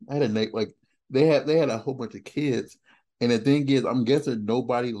neighbor I had a neighbor like they had a whole bunch of kids, and the thing is, I'm guessing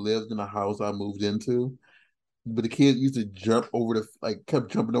nobody lived in the house I moved into, but the kids used to jump over the like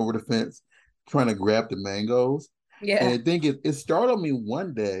kept jumping over the fence, trying to grab the mangoes. And Yeah. the thing is, it startled me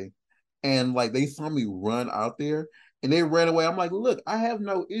one day, and like they saw me run out there, and they ran away. I'm like, look, I have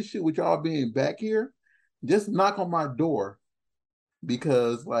no issue with y'all being back here. Just knock on my door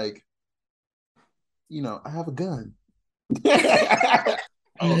because, like, I have a gun.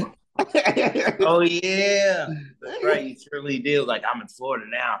 Oh, oh yeah, that's right. You surely did. Like I'm in Florida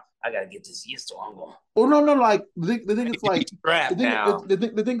now. I gotta get this yeast, so I'm going. Oh no, no, like the thing is like Strapped now.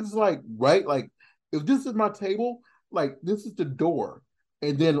 the thing is like right, like if this is my table, like this is the door,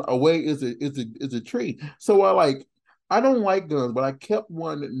 and then away is a tree. So I don't like guns, but I kept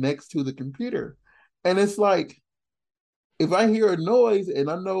one next to the computer, and it's like if I hear a noise and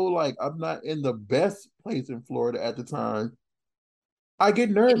I know like I'm not in the best place in Florida at the time, I get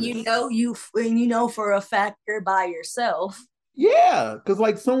And nervous. you know for a fact you're by yourself. Yeah, because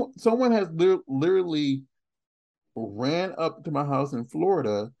like someone has literally ran up to my house in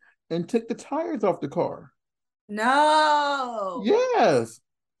Florida and took the tires off the car. No. Yes,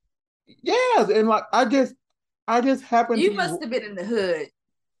 yes, and like I just happened to You be. must have been in the hood.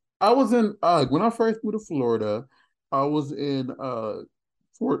 I was in when I first moved to Florida. I was in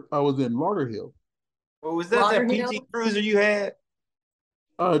Fort. I was in Lauderhill. Well, was that PT Lauderhill? Cruiser you had?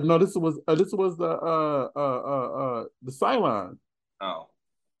 No, this was the Cylon, Oh,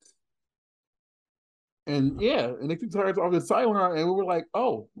 and yeah, and they took tires off the Cylon, and we were like,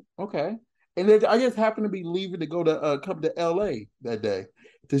 oh, okay. And then I just happened to be leaving to go to come to LA that day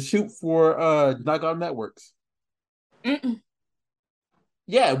to shoot for Knockout Networks. Mm-mm.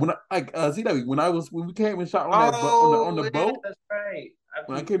 Yeah, when I like CW when we came and shot on that on the oh yeah, boat, that's right. I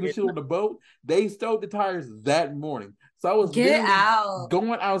when I keep came and forgetting. shoot on the boat, they stowed the tires that morning. So I was Get literally out.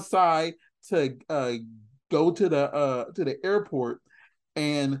 going outside to go to the airport,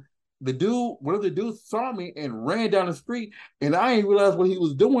 and one of the dudes saw me and ran down the street, and I didn't realize what he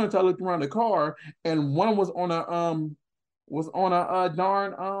was doing until I looked around the car, and one was on a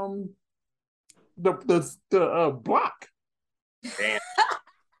darn the block. Damn,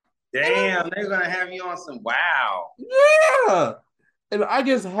 damn, they're gonna have you on some wow. Yeah. And I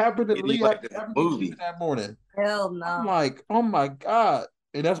just happened to Give you leave, like a happened to be leaving movie. that morning. Hell I'm no. like, oh my God.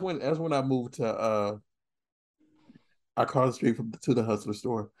 And that's when I moved to I crossed the street to the hustler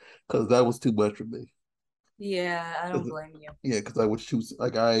store because that was too much for me. Yeah, I don't 'Cause- blame you. Yeah, because I would shoot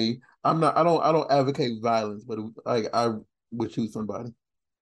like I'm not I don't advocate violence, but like I would shoot somebody.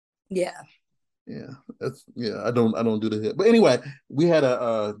 Yeah. Yeah, I don't do the hit. But anyway, we had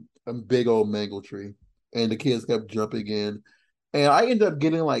a big old mango tree, and the kids kept jumping in, and I ended up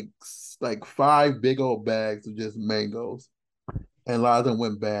getting like five big old bags of just mangoes, and a lot of them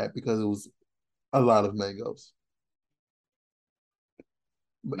went bad because it was a lot of mangoes.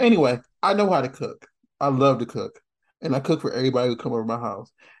 But anyway, I know how to cook. I love to cook, and I cook for everybody who come over my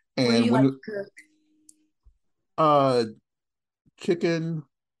house. What do And you like when to cook? uh chicken,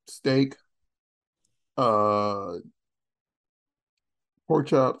 steak, uh pork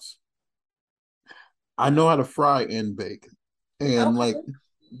chops, I know how to fry and bake. And Okay. like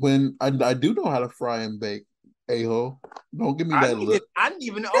when I do know how to fry and bake, a-hole, don't give me I that didn't even, look. I didn't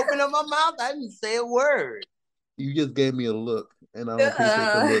even open up my mouth. I didn't say a word. You just gave me a look, and I don't appreciate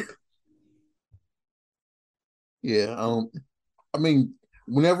the Uh, look. Yeah, I mean,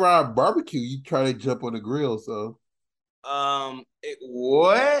 whenever I barbecue, you try to jump on the grill. So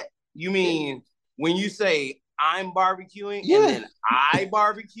What you mean when you say I'm barbecuing and yeah, then I that's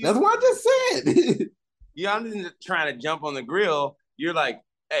barbecue? what I just said. Yeah, I'm just trying to jump on the grill. You're like,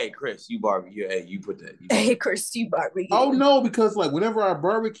 hey, Chris, you barbecue. Hey, you put that. You put hey, that. Christy Oh barbecue. no, because like whenever I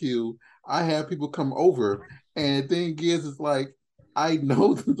barbecue, I have people come over, and the thing is, it's like I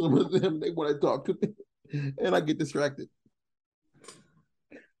know some of them they want to talk to me, and I get distracted.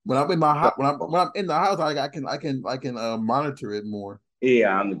 When I'm in my house, when I'm in the house, I can monitor it more.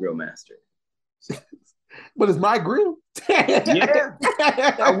 Yeah, I'm the grill master. But it's my grill. Yeah,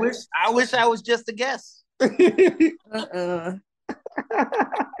 I wish I was just a guest. Uh-uh.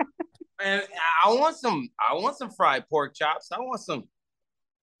 And I want some fried pork chops. I want some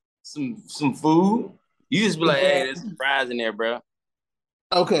food. You just be like, hey, Yeah. there's some fries in there, bro.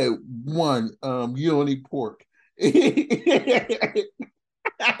 Okay, one, you don't eat pork.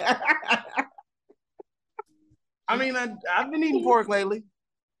 I mean, I've been eating pork lately.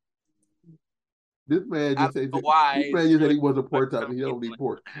 This man I just don't said know this why. It's man just said really he wasn't like pork chop. I'm He getting don't eat like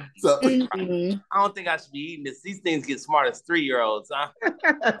pork. vitamins So and I don't think I should be eating this. These things get smart as 3-year-olds.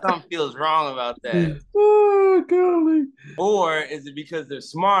 Something feels wrong about that. oh golly. Or is it because they're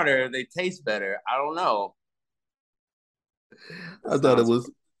smarter, they taste better? I don't know. It I thought it sounds. was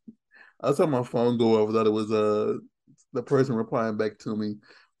I saw my phone go off. I thought it was the person replying back to me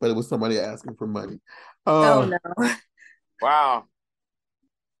but it was somebody asking for money. Oh Uh, no. Wow.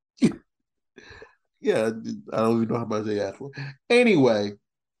 yeah, I don't even know how much they asked for. Anyway,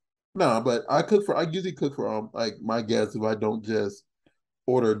 no, but I usually cook for like my guests if I don't just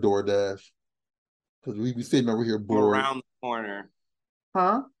order DoorDash because we be sitting over here I'm bored. around the corner.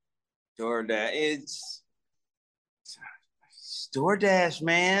 Huh? DoorDash. It's DoorDash,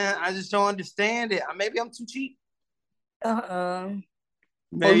 man. I just don't understand it. Maybe I'm too cheap. Uh-uh. Oh,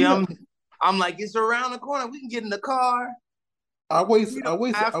 Maybe I'm like, it's around the corner. We can get in the car. We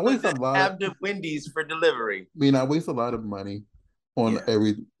don't I have to waste a lot of have the Wendy's for delivery. I waste a lot of money on Yeah.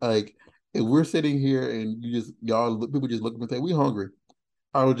 every like if we're sitting here and people just look at me and say we hungry.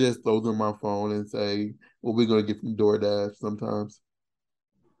 I would just throw them my phone and say, "What we're gonna get from DoorDash?" Sometimes.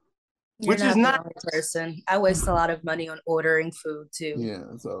 You're Which is not the not only person. I waste a lot of money on ordering food too. Yeah.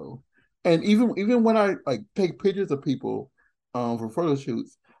 So, and even when I like take pictures of people, for photo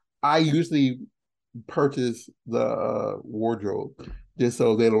shoots, I usually purchase the wardrobe just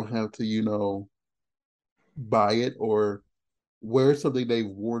so they don't have to, buy it or wear something they've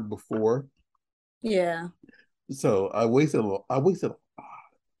worn before. Yeah. So I wasted. And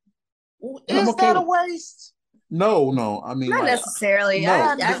I'm is okay that a with. waste? No, no. I mean, Not like, necessarily. no.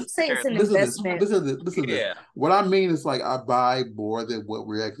 I would say it's an Listen to this. investment. Listen to this. Listen to this. Yeah. What I mean is like I buy more than what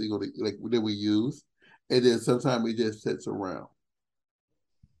we're actually going to like that we use, and then sometimes it just sits around.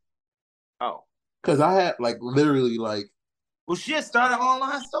 Oh. Because I had like literally like Well, shit, start an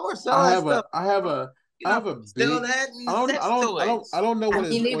online store, sell that stuff. I have a Sell big. that and sex I toys. don't know I what is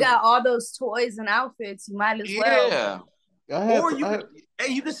mean, you what got all those toys and outfits. You might as well. Yeah. Or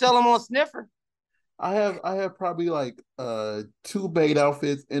you can sell them on Sniffer. I have probably like two maid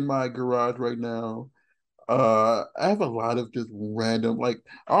outfits in my garage right now. I have a lot of just random like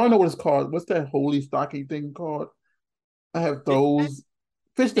I don't know what it's called. What's that holy stocking thing called? I have those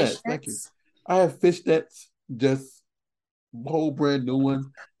fishnets. Thank you. Fishnets. I have fishnets, just whole brand new ones,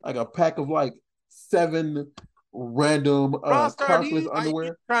 like a pack of like seven random Rostar, crotchless are you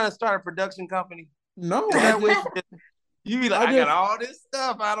underwear. trying to start a production company? No, Is that what you be like? I I got just all this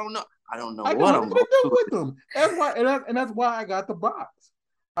stuff. I don't know. I don't know I what got I'm nothing gonna to do do. with them. That's why, and that's why I got the box.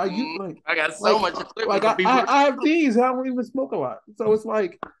 I use I got so like much equipment for people. I have these. I don't even smoke a lot, so it's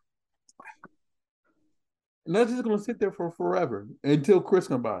like, and that's just gonna sit there for forever until Chris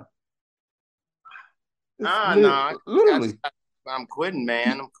come by. It's Nah. literally. I'm quitting,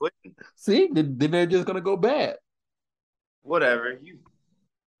 man. I'm quitting. See, then they're just gonna go bad. Whatever.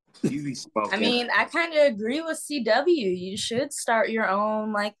 You be I smoking. mean, I kind of agree with CW. You should start your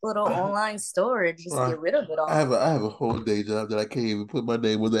own like little online store and just Uh, get rid of it all. I have a whole day job that I can't even put my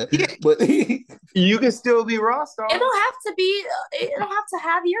name with that. Yeah, But you can still be raw It star. don't have to be. It don't have to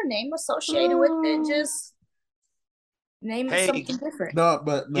have your name associated with it. Just name it Hey, something different. no,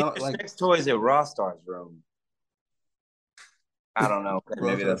 but get no, your like sex toys at Raw Star's room. I don't know.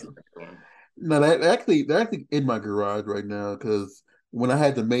 Maybe Ross. that's the one. No, they're actually in my garage right now because when I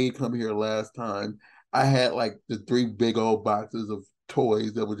had the maid come here last time, I had like the three big old boxes of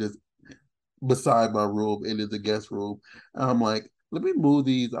toys that were just beside my room and in the guest room. And I'm like, let me move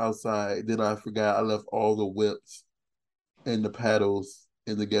these outside. Then I forgot I left all the whips and the paddles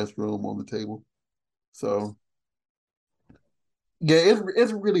in the guest room on the table. So yeah,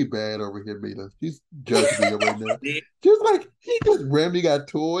 it's really bad over here, Mina. She's judging me right now. She's like, he just randomly got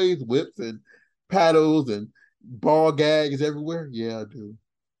toys, whips, and paddles and ball gags everywhere. Yeah, I do.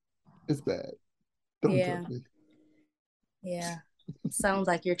 It's bad. Don't Yeah, judge me. yeah. Sounds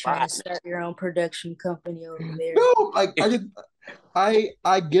like you're trying Wow. to start your own production company over there. No, like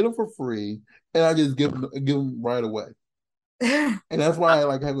I get them for free and I just give them right away. And that's why I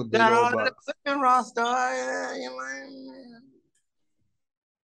like have a big Got old all that box. equipment, Raw Star. Yeah, you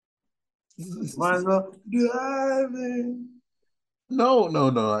might as well drive it. No, no,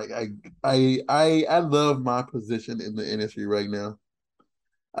 no. I love my position in the industry right now.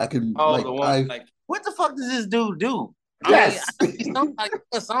 I can Oh, like the one I like, what the fuck does this dude do? I mean, yes. I see somebody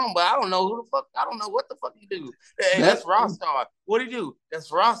doing something, but I don't know who the fuck. I don't know what the fuck he do. Hey, that that's Raw Star. What do he do?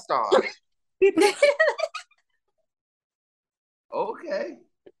 That's Raw Star. Okay.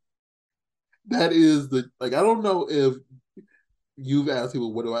 that is the like I don't know if you've asked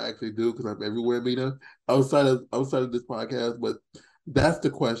people what do I actually do because I'm everywhere, Mina, outside of this podcast, but that's the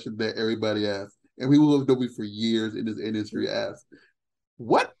question that everybody asks. And people who have known me for years in this industry ask,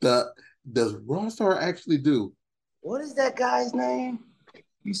 what the does Rockstar actually do? What is that guy's name?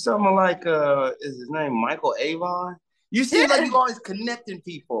 You something like is his name Michael Avon? You seem like you always connecting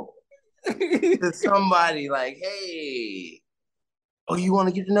people to somebody like, hey, oh, you want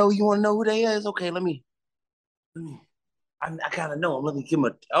to get to know, you want to know who they is? Okay, let me I gotta know. I'm looking to give him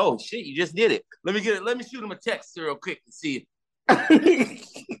a. Oh shit! You just did it. Let me get it. Let me shoot him a text real quick and see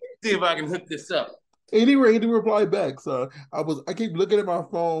if I can hook this up. Anyway, he didn't reply back. So I keep looking at my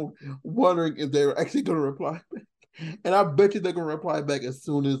phone, wondering if they're actually going to reply back. And I bet you they're going to reply back as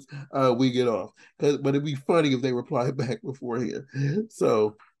soon as we get off. But it'd be funny if they reply back beforehand.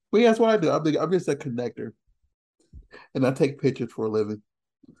 So, but yeah, that's what I do. I'm just a connector, and I take pictures for a living.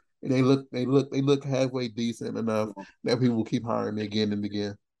 And they look halfway decent enough that people will keep hiring me again and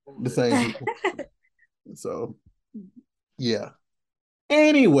again. The same people. So, yeah.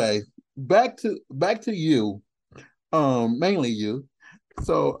 Anyway, back to you. Mainly you.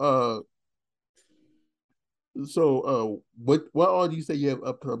 So what all do you say you have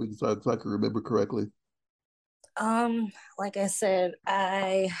upcoming so I can remember correctly? Like I said,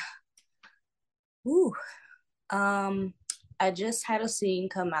 ooh, um, I just had a scene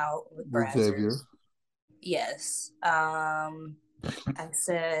come out with With Xavier. Brazzers. Yes. I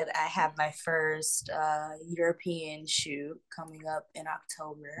said I have my first European shoot coming up in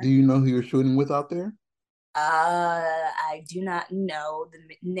October. Do you know who you're shooting with out there? I do not know the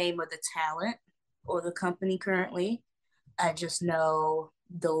name of the talent or the company currently. I just know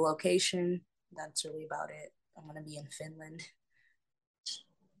the location. That's really about it. I'm gonna be in Finland.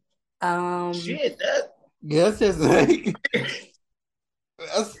 Shit, that Yes, that's like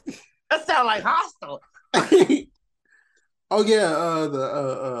that sounds like hostile. oh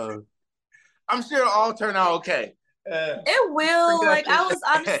yeah, I'm sure it'll all turn out okay. It will. Like I was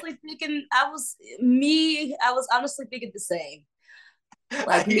honestly thinking, I was honestly thinking the same.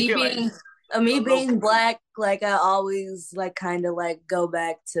 Like me being black, like I always like kind of like go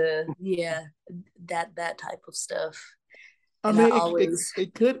back to that type of stuff. I And mean I always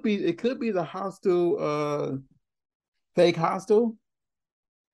it could be the hostile fake hostile.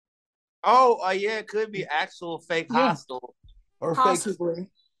 Oh, yeah, it could be actual fake Yeah. hostel Or possibly.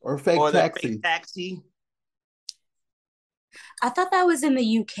 or fake or the taxi. fake taxi. I thought that was in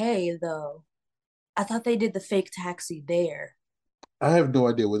the UK though. I thought they did the fake taxi there. I have no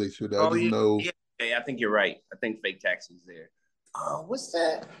idea where they shoot. I Oh just yeah, know. yeah, okay, I think you're right. I think fake taxi's there. Oh, what's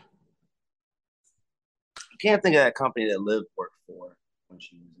that? I can't think of that company that Liv worked for when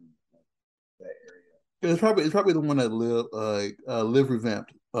she was in that area. It's probably the one that Live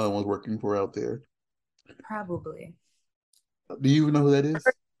Revamped was working for out there. Probably. Do you even know who that is?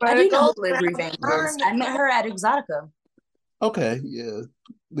 I do know who Liv Revamp is. I met her at Exotica. Okay, yeah.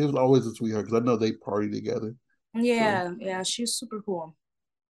 They was always a sweetheart because I know they party together. Yeah, So, yeah, she's super cool.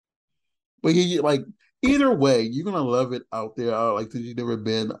 but like either way, you're gonna love it out there. Like, since you've never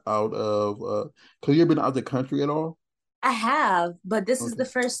been out of, cause you've been out the country at all. I have, but this is Okay. the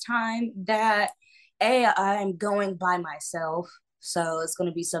first time that I'm going by myself. So it's going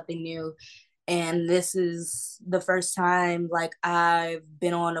to be something new. And this is the first time like I've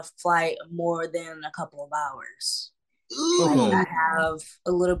been on a flight more than a couple of hours. Like Okay. I have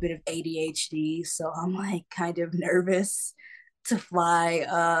a little bit of ADHD, so I'm like kind of nervous to fly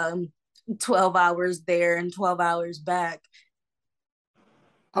 12 hours there and 12 hours back.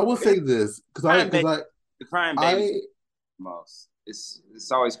 I will say this Crime baby, because the crime babies I most.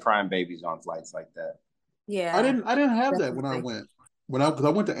 It's always crime babies on flights like that. Yeah, I didn't have that when I definitely. went because I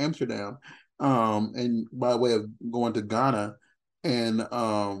went to Amsterdam, and by way of going to Ghana, and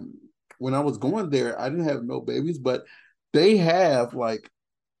when I was going there, I didn't have no babies, but they have like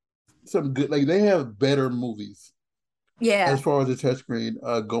some good, like they have better movies Yeah, as far as the touchscreen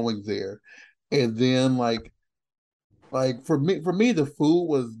going there, and then like for me the food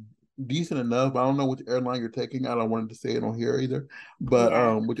was decent enough. I don't know which airline you're taking. I don't want to say it on here either, but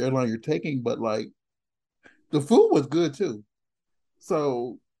yeah. which airline you're taking, but like the food was good too.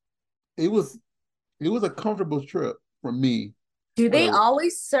 So it was it was a comfortable trip for me. Do they Whatever.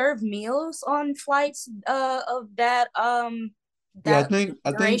 always serve meals on flights of Yeah, that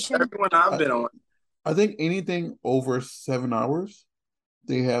duration? Everyone I've I, been on, I think anything over 7 hours,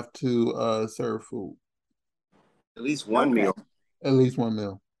 they have to serve food, at least one Okay. meal. at least one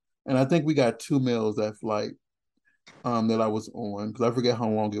meal. And I think we got two meals that flight that I was on because I forget how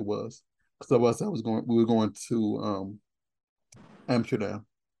long it was. Because I was going, we were going to Amsterdam.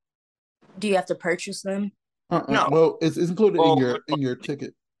 Do you have to purchase them? No, Well, it's included well, in your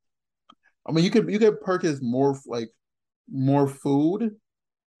ticket. I mean, you could purchase more like more food,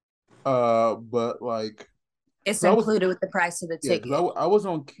 but like It's because I was included with the price of the yeah, because ticket. I was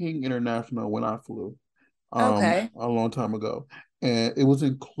on King International when I flew, Okay. a long time ago, and it was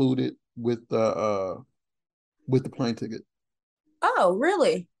included with the plane ticket. Oh,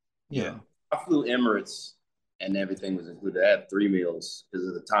 really? yeah, Yeah. I flew Emirates and everything was included. I had three meals because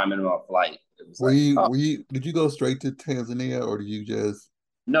of the timing of our flight. It was like, oh did you go straight to Tanzania or did you just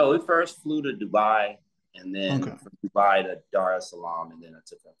no, we first flew to Dubai and okay. then from Dubai to Dar es Salaam and then I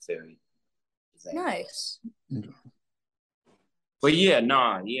took a ferry to Zambia. Nice. Okay. But yeah,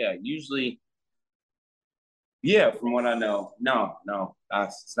 nah, yeah. Usually, yeah, from what I know, no.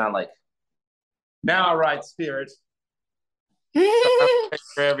 It's not like now I ride Spirit. So I pay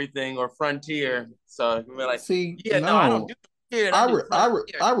for everything or Frontier. So we're like, See, yeah, no, I don't no. do Spirit. I do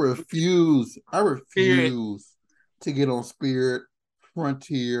Frontier. I Spirit. refuse to get on Spirit,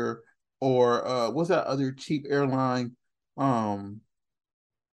 Frontier, or what's that other cheap airline? Um,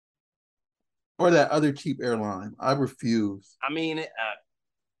 or that other cheap airline. I refuse. I mean,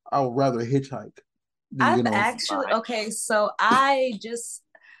 I would rather hitchhike than I've get on. actually, fine. okay, so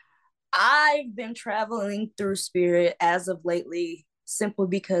I've been traveling through Spirit as of lately simply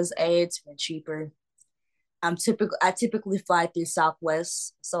because A, it's been cheaper. I typically fly through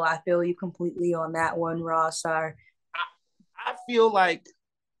Southwest, so I feel you completely on that one, Ross. I feel like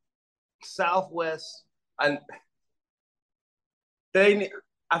Southwest. I they.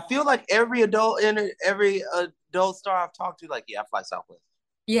 I feel like every adult star I've talked to, like, yeah, I fly Southwest.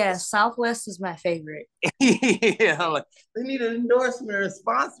 Yeah, Southwest is my favorite. Yeah, I'm like they need an endorsement or a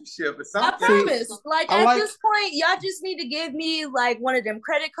sponsorship or I something. See, promise. Like I at like this point, y'all just need to give me like one of them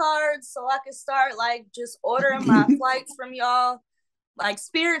credit cards so I can start like just ordering my flights from y'all. Like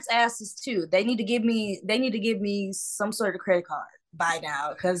Spirit's asses too. They need to give me some sort of credit card by now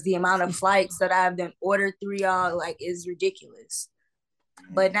because the amount of flights that I've been ordered through y'all like is ridiculous.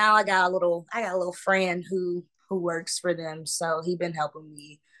 But now I got a little friend who works for them, so he been helping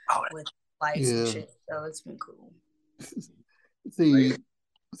me Oh, with flights and yeah. shit. So it's been cool. See,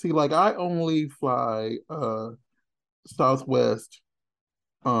 like I only fly Southwest,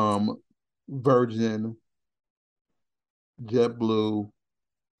 um, Virgin, JetBlue,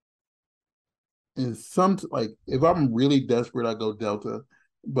 and some like if I'm really desperate, I go Delta.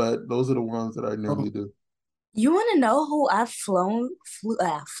 But those are the ones that I normally do. You want to know who I flew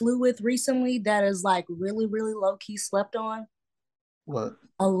with recently that is like really really low key slept on? What?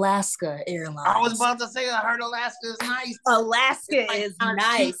 Alaska I was Airlines. about to say I heard Alaska is nice. It's Alaska like is kind of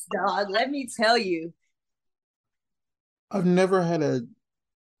cheap. nice, dog. Let me tell you. I've never had a.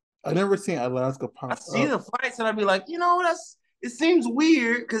 I never seen Alaska I pop see up. the flights and I'd be like, that's it seems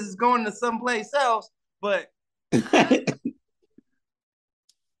weird because it's going to someplace else, but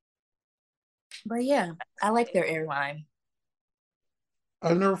But yeah, I like their airline.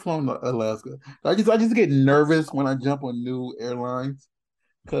 I've never flown to Alaska. I just get nervous when I jump on new airlines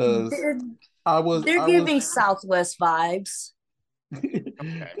because They're I they're was giving Southwest vibes. because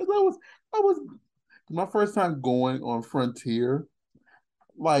okay. I was my first time going on Frontier.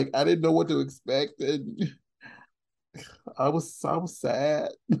 Like I didn't know what to expect, and I was sad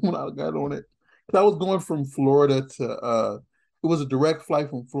when I got on it because I was going from Florida to it was a direct flight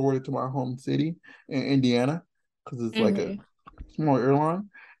from Florida to my home city in Indiana because it's like a Mm-hmm. small airline,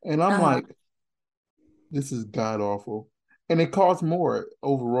 and I'm Uh-huh. like, this is god awful, and it costs more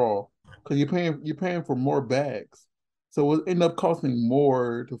overall because you're paying for more bags, so it end up costing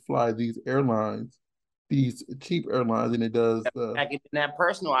more to fly these airlines, these cheap airlines, than it does the Back in that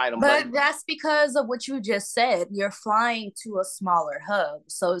personal item, But buddy. that's because of what you just said. You're flying to a smaller hub.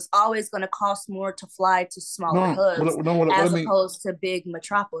 So it's always going to cost more to fly to smaller no hubs no what I as mean. opposed to big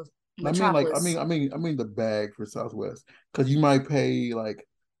I mean, like, metropolis. I mean, the bag for Southwest because you might pay like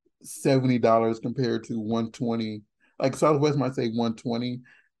 $70 compared to 120. Like Southwest might say 120,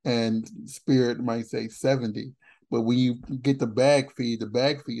 and Spirit might say 70. But when you get the bag fee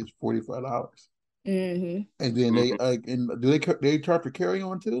is $45. Mm-hmm. And then they Mhm. and do they charge for carry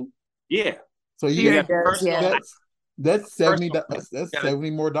on too? Yeah. So you They Spirit got get the does, yeah. that's personal that's gotta,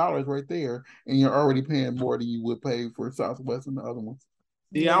 70 more dollars right there, and you're already paying more than you would pay for Southwest and the other ones.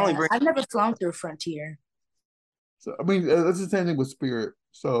 see, I only Yeah. bring I've never flown through Frontier. So I mean, that's the same thing with Spirit.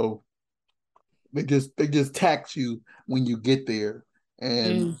 So they just tax you when you get there,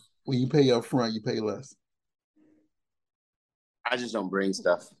 and Mm. when you pay up front, you pay less. I just don't bring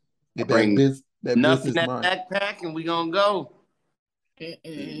stuff. I Get bring that enough in business that mind. backpack and we gonna go.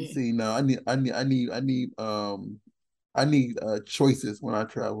 Mm-mm. See, no, I need choices when I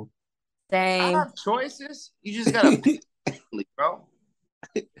travel. I Same. have choices. You just gotta pick, bro.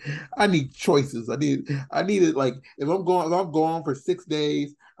 I need choices. I need it like if I'm going for 6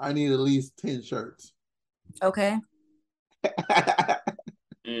 days, I need at least 10 shirts. Okay.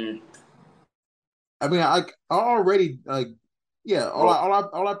 Mm. I mean, I already like yeah, Bro,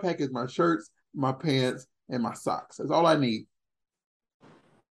 all I pack is my shirts, my pants, and my socks. That's all I need.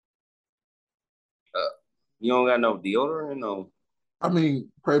 you don't got no deodorant, no I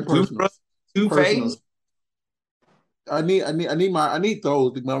mean, toothbrush. personals. Two-Face? personal. I need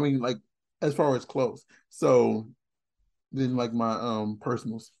those. I mean, like as far as clothes. So then like my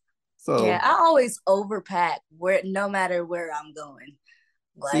personals. Yeah, So I always overpack where no matter where I'm going.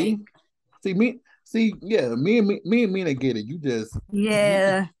 see, Like, me and Mina get it. You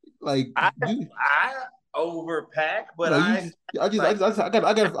yeah. like you I overpack, but no you I just like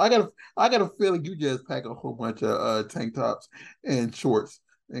I got a feeling you just pack a whole bunch of tank tops and shorts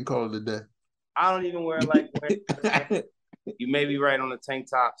and call it a I don't even wear sweatpants. day. You may be right on the tank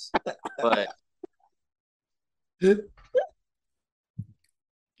tops, but I'm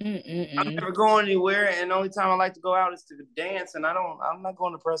Mm-mm-mm. never going anywhere. And the only time I like to go out is to dance, and I'm not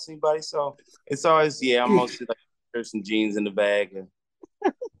going to press anybody. So it's always, yeah, I'm mostly like shirts and jeans in the bag. And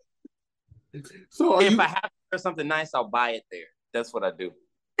So are if I you have to wear something nice, I'll buy it there. That's what I do.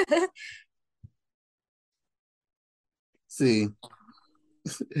 see?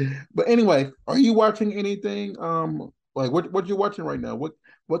 But anyway, are you watching anything? Like what you watching right now?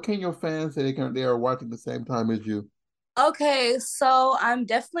 What can your fans say they are watching the same time as you? Okay, so I'm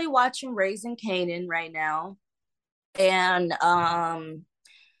definitely watching Raising Kanan right now. And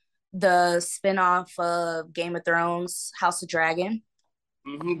the spinoff of Game of Thrones, House of Dragon.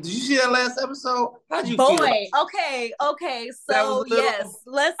 Did you see that last episode? How'd you feel about Boy, okay. that? Was So a yes, little.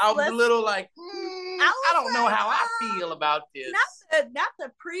 let's I was a let's little like, I I was don't know like, how I feel about this.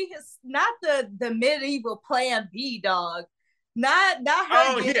 not the medieval plan B dog. Not her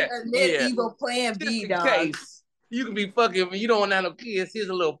Oh getting yeah, a yeah. medieval plan Just B in dog. case you can be fucking, you don't want to have no kids. Here's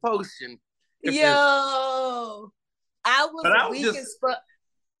a little potion. If it's, Yo, I but was I was weak just, as fuck.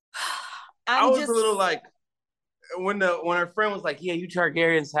 I I'm was a just little like when her friend was like, "Yeah, you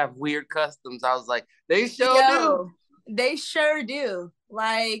Targaryens have weird customs." I was like, "They sure do." Yo, they sure do.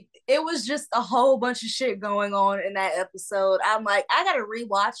 Like it was just a whole bunch of shit going on in that episode. I'm like, I gotta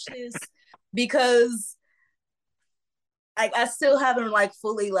rewatch this because like I still haven't like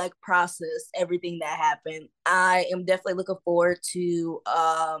fully like processed everything that happened. I am definitely looking forward to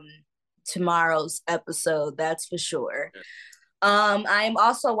tomorrow's episode, that's for sure. I am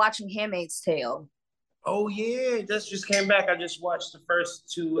also watching Handmaid's Tale. Oh yeah, this just came back. I just watched the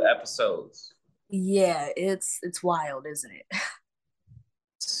first two episodes. Yeah, it's wild, isn't it?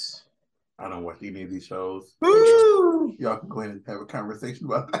 I don't watch any of these shows. It's Woo! Y'all can go ahead and have a conversation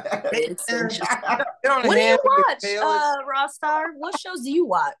about that. it's interesting. Get on What do you hand. watch, Rostar? What shows do you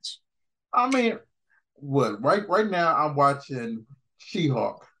watch? I mean, what right now I'm watching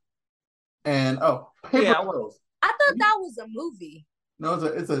She-Hulk and Paper Yeah, I watched Girls. I thought that was a movie. No,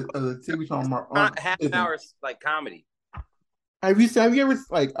 it's a TV show half an listen. hour like comedy. Have you ever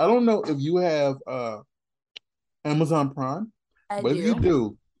like I don't know if you have Amazon Prime, I but if you do.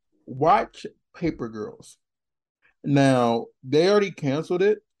 do, watch Paper Girls. Now they already canceled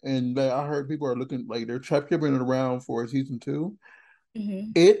it, and I heard people are looking like they're shipping it around for season two.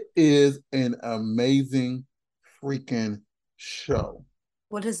 Mm-hmm. It is an amazing freaking show.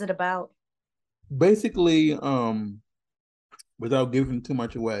 What is it about? Basically, without giving too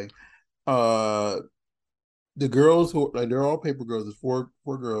much away, uh, the girls who like they're all paper girls. There's four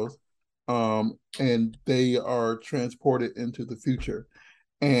girls, and they are transported into the future.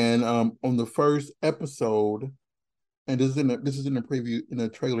 And on the first episode, and this is in the preview in the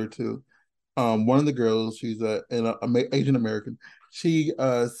trailer too. One of the girls, she's an Asian American. She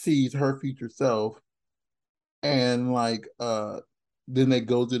sees her future self, and like then they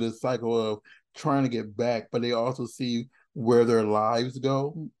go through the cycle of trying to get back, but they also see where their lives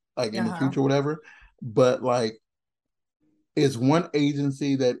go, like in the Uh-huh. future, whatever. But like, it's one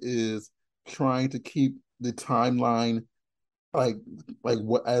agency that is trying to keep the timeline like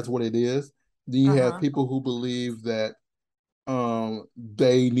what it is. Then you have Uh-huh. people who believe that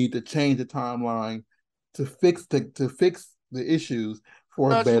they need to change the timeline to fix the issues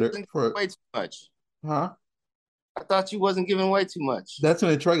for I a thought you better wasn't giving for way too much. huh? I thought you wasn't giving away too much. That's in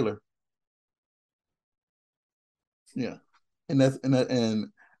the trailer. Yeah. And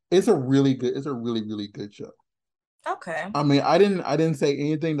it's a really good show. Okay. I mean, I didn't say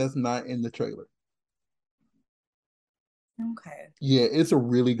anything that's not in the trailer. Okay. Yeah, it's a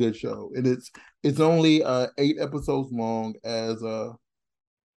really good show. And it's only 8 episodes long as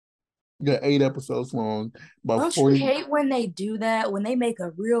yeah, 8 episodes long, about Don't you 40. hate when they do that? When they make a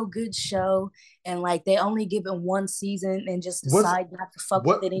real good show and like they only give it one season and just What's decide not to fuck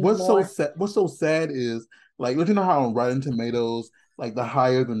with it anymore? what's so sad is like don't you know how on Rotten Tomatoes, like the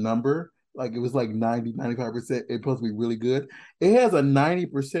higher the number, like it was like 90-95%, it's supposed to be really good. It has a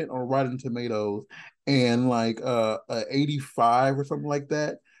 90% on Rotten Tomatoes and like a 85 or something like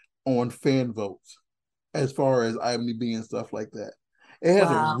that on fan votes as far as IMDb and stuff like that. It has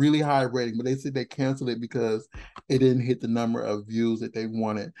a Wow. really high rating, but they said they canceled it because it didn't hit the number of views that they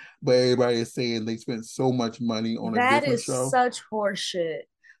wanted. But everybody is saying they spent so much money on a That different is show. such horseshit.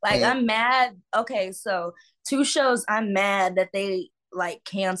 Like And I'm mad. Okay, so two shows I'm mad that they like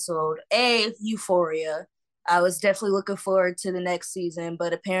canceled. A Euphoria. I was definitely looking forward to the next season,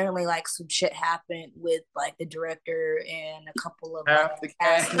 but apparently like some shit happened with like the director and a couple of like Half the cast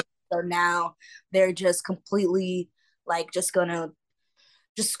cast. members. So now they're just completely like just gonna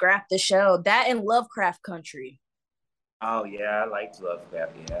just scrap the show. That and Lovecraft Country. Oh yeah, I liked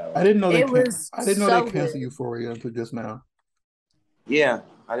Lovecraft. Yeah, I I like. didn't know they It can't. was I didn't know they so canceled good. Euphoria until just now. Yeah,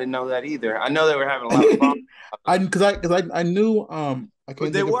 I didn't know that either. I know they were having a lot of problems. I because I knew I But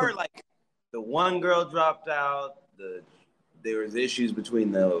can't they think of were her. like the one girl dropped out. There was issues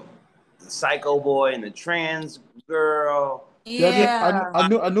between the psycho boy and the trans girl. See, Yeah. I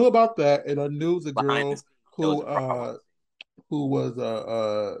knew about that, and I knew the Behind the girl scenes, there was a problem. who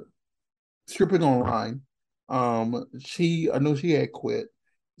was stripping online. I know she had quit.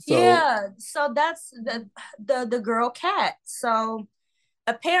 So Yeah, so that's the girl cat. So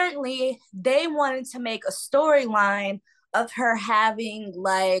apparently they wanted to make a storyline of her having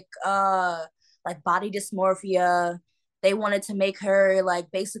like body dysmorphia. They wanted to make her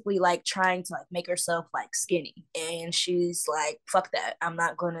like basically like trying to like make herself like skinny. And she's like, fuck that. I'm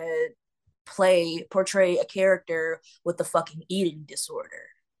not gonna portray a character with a fucking eating disorder.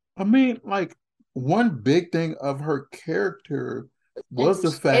 I mean, like one big thing of her character was the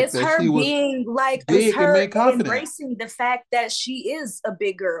fact It's that her she was being like it's big and her made confident embracing the fact that she is a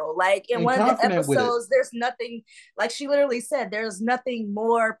big girl. Like in and one of the confident with it. episodes there's nothing, like she literally said there's nothing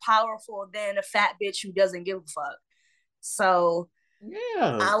more powerful than a fat bitch who doesn't give a fuck. So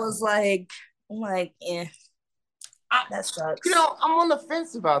Yeah. I was like yeah, I, that sucks. I'm on the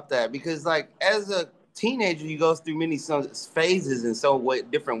fence about that because, like, as a teenager, you go through many phases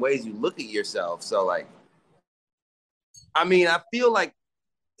and different ways you look at yourself. So, like, I mean, I feel like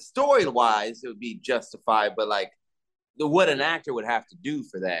story wise, it would be justified, but like, what an actor would have to do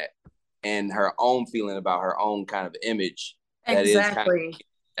for that and her own feeling about her own kind of image that is kind of Exactly.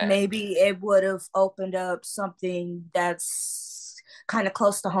 that. Maybe it would have opened up something that's kind of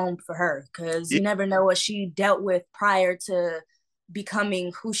close to home for her because Yeah, you never know what she dealt with prior to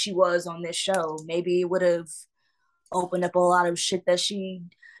becoming who she was on this show. Maybe it would have opened up a lot of shit that she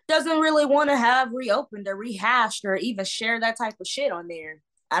doesn't really want to have reopened or rehashed or even share that type of shit on there.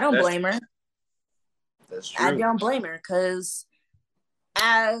 I don't that's blame her. that's I true. don't blame her because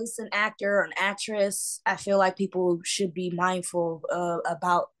as an actor or an actress, I feel like people should be mindful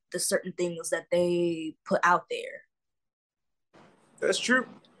about the certain things that they put out there. That's true.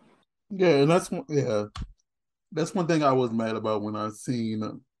 Yeah, and that's one thing I was mad about when I seen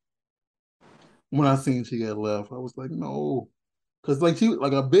she had left. I was like, no, because like she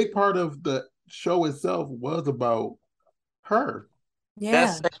like a big part of the show itself was about her.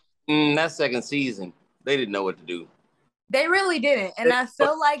 That's Yeah, that second season. They didn't know what to do. they really didn't. And I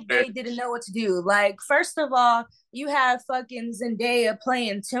feel like they didn't know what to do. Like, first of all, you have fucking Zendaya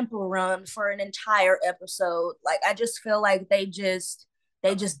playing Temple Run for an entire episode. Like, I just feel like they just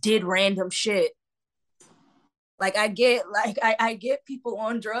did random shit. Like I get people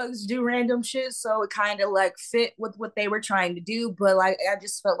on drugs do random shit, so it kind of like fit with what they were trying to do, but like I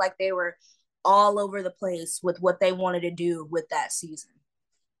just felt like they were all over the place with what they wanted to do with that season.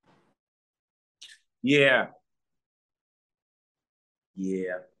 Yeah,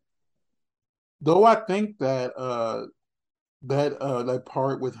 yeah. Though I think that that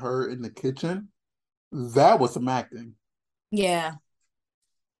part with her in the kitchen, that was some acting. Yeah,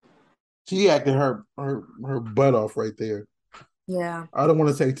 She acted her butt off right there. yeah. I don't want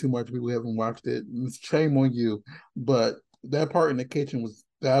to say too much. People haven't watched it. It's shame on you, but that part in the kitchen was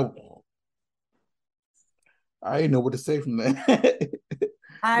that I didn't know what to say from that.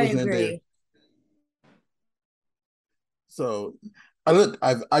 I Was in there. agree. So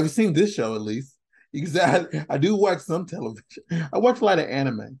I've seen this show at least because I do watch some television. I watch a lot of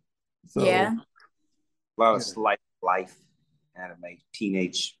anime. Yeah, So A lot of yeah. slight life anime,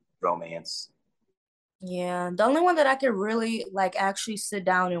 teenage romance. yeah. The only one that I could really like actually sit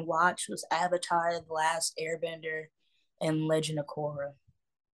down and watch was Avatar: The Last Airbender and Legend of Korra.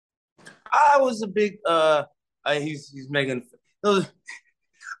 I was a big he's making I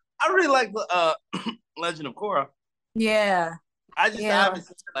really like the Legend of Korra. Yeah, I yeah. haven't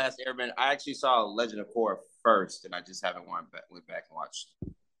seen the last Airbender. I actually saw Legend of Korra first, and I just haven't went back and watched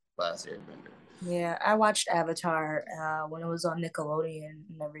Last Airbender. Yeah, I watched Avatar when it was on Nickelodeon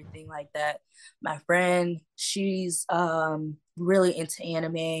and everything like that. My friend, she's really into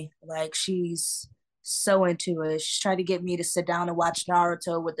anime. Like so into it. She tried to get me to sit down and watch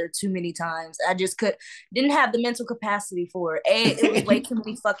Naruto with her too many times. I just didn't have the mental capacity for it. It was way too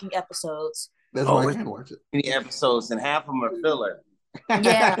many fucking episodes. That's why I Oh, it's can't watch it. many episodes, and half of them are filler.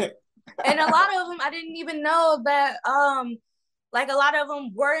 Yeah. And a lot of them I didn't even know that like a lot of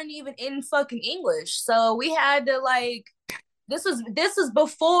them weren't even in fucking English. So we had to like this is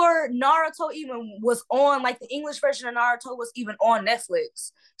before Naruto even was on, like the English version of Naruto was even on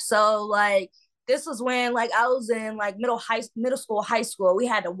Netflix. So like this was when like I was in like middle school, high school. We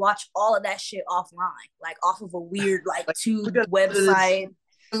had to watch all of that shit offline, like off of a weird like Like, tube we're gonna go to this website.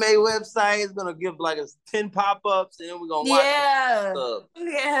 anime website. It's gonna give like us 10 pop-ups, and then we're gonna watch Yeah. stuff.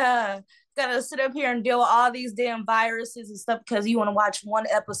 Yeah. Gotta sit up here and deal with all these damn viruses and stuff because you want to watch one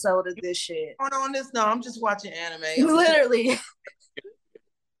episode of this shit. Going on this? No, I'm just watching anime. Literally.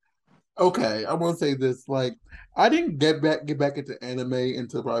 Okay, I want to say this. Like, I didn't get back into anime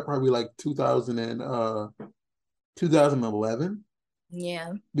until probably like 2011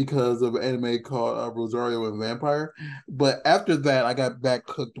 Yeah. because of an anime called Rosario and Vampire. But after that, I got back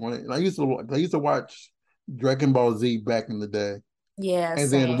hooked on it, and I used to watch Dragon Ball Z back in the day. Yeah, And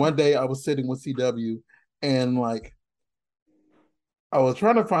then same. one day I was sitting with CW, and like I was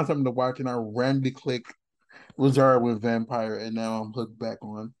trying to find something to watch, and I randomly clicked Rosario and Vampire, and now I'm hooked back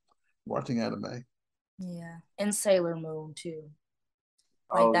on watching anime. Yeah. And Sailor Moon too.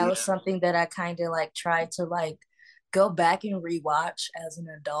 Like Oh that yeah. was something that I kind of like tried to like go back and rewatch as an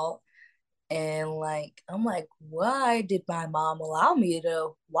adult. And like I'm like, why did my mom allow me to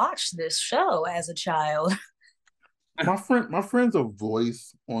watch this show as a child? My friend's a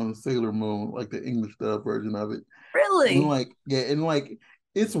voice on Sailor Moon, like the English dub version of it. And Really? like, yeah, and like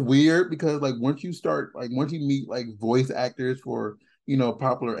it's weird because like once you meet like voice actors for,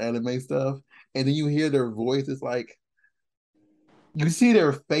 popular anime stuff, and then you hear their voice, it's like you see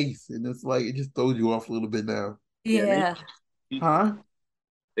their face, and it's like it just throws you off a little bit now. Yeah, Yeah. Huh?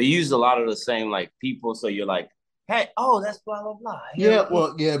 they use a lot of the same like people, so you're like, hey, oh, that's blah blah blah. Here Yeah, we go.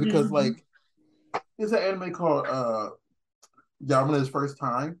 well, yeah, because Mhm. like there's an anime called Yamane's First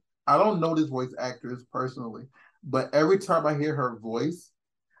Time. I don't know this voice actress personally, but every time I hear her voice,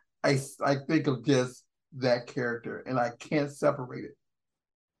 I think of just that character, and I can't separate it.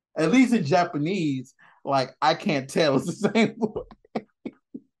 At least in Japanese, like I can't tell it's the same voice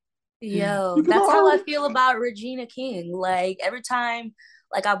Yo, because I that's how I already. feel about Regina King. Like every time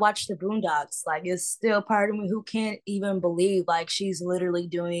like I watch the Boondocks, like it's still part of me who can't even believe like she's literally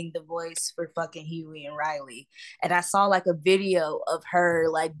doing the voice for fucking Huey and Riley. And I saw like a video of her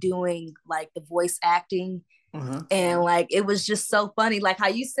like doing like the voice acting, Uh-huh. and like it was just so funny. Like how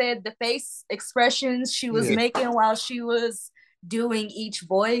you said the face expressions she was Yeah, making while she was doing each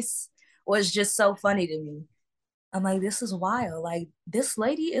voice was just so funny to me. I'm like, this is wild. Like, this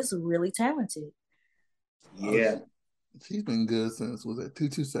lady is really talented. oh, Yeah. she's been good since was it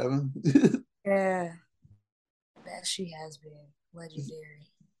 227? Yeah, that she has been legendary.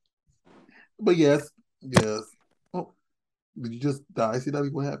 But yes, yes. Oh, did you just die? See that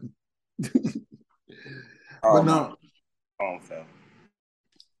what happened? Oh But my no, phone fell.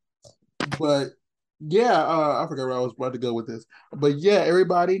 but yeah, I forgot where I was about to go with this. But yeah,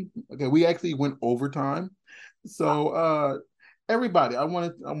 everybody, okay, we actually went overtime. So everybody, I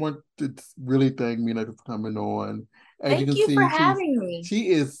want to really thank Mina for coming on. As you Thank can you for see, having me. she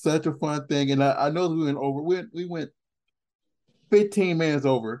is such a fun thing. And I know we went over we went 15 minutes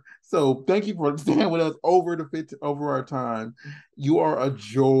over. So thank you for staying with us over our time. You are a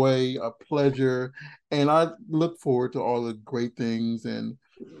joy, a pleasure, and I look forward to all the great things and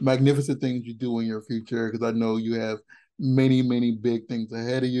magnificent things you do in your future because I know you have many, many big things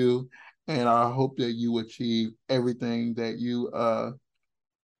ahead of you. And I hope that you achieve everything that you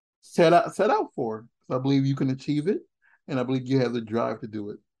set out for. So I believe you can achieve it, and I believe you have the drive to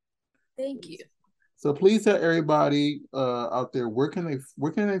do it. Thank you. So please tell everybody out there where can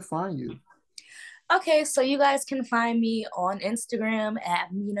they find you? Okay, so you guys can find me on Instagram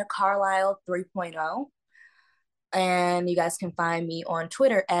at Mena Carlisle 3.0. And you guys can find me on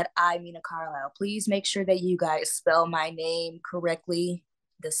Twitter at Mena Carlisle. Please make sure that you guys spell my name correctly.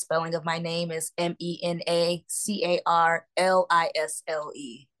 The spelling of my name is Menacarlisle.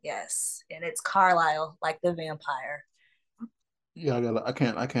 Yes. And it's Carlisle, like the vampire. Yeah, I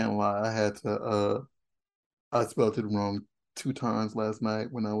can't lie. I spelled it wrong 2 times last night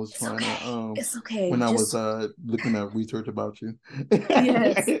when I was It's trying to okay. It's okay. when I was Just looking at research about you.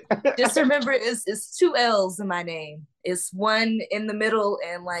 yes. Just remember it's two L's in my name. It's one in the middle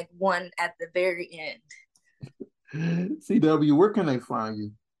and like one at the very end. CW, where can they find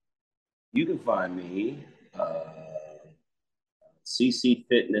you? You can find me CC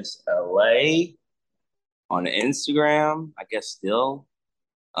Fitness LA on Instagram, I guess still.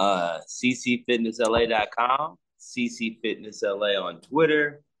 ccfitnessla.com, ccfitnessla on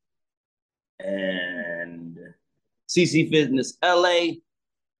Twitter, and ccfitnessla.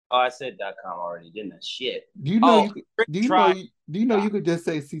 Oh, I said .com already, didn't I? Shit. Do you know Oh, you could, do you know try do you know you could just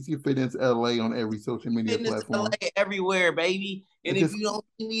say CC Fitness LA on every social media Fitness platform? LA everywhere, baby. That And if just you don't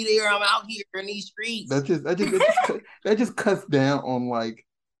see me there, I'm out here in these streets. that just cuts down on like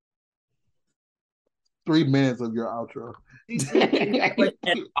 3 minutes of your outro.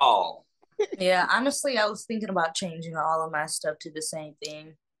 At all. Yeah, honestly, I was thinking about changing all of my stuff to the same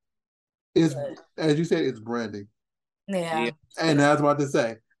thing. It's But as you said, it's branding. yeah. Yeah. And I was about to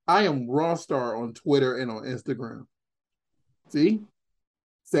say, I am Raw Star on Twitter and on Instagram. See,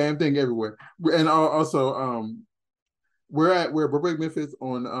 same thing everywhere. And also, we're Burbank Memphis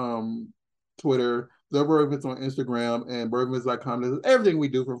on Twitter, the Burbank Memphis on Instagram, and burbankmemphis.com. This is everything we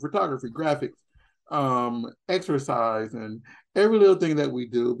do from photography, graphics, exercise, and every little thing that we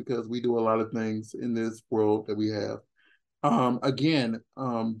do because we do a lot of things in this world that we have. Again,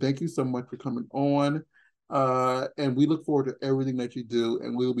 thank you so much for coming on. And we look forward to everything that you do,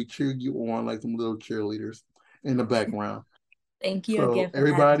 and we'll be cheering you on like some little cheerleaders in the background. Thank you So again for having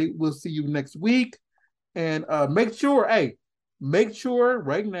me. everybody, we'll see you next week. And make sure right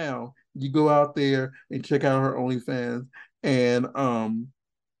now you go out there and check out her OnlyFans. And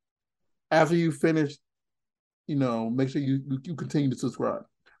after you finish, make sure you continue to subscribe.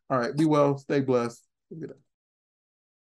 All right, be well, stay blessed.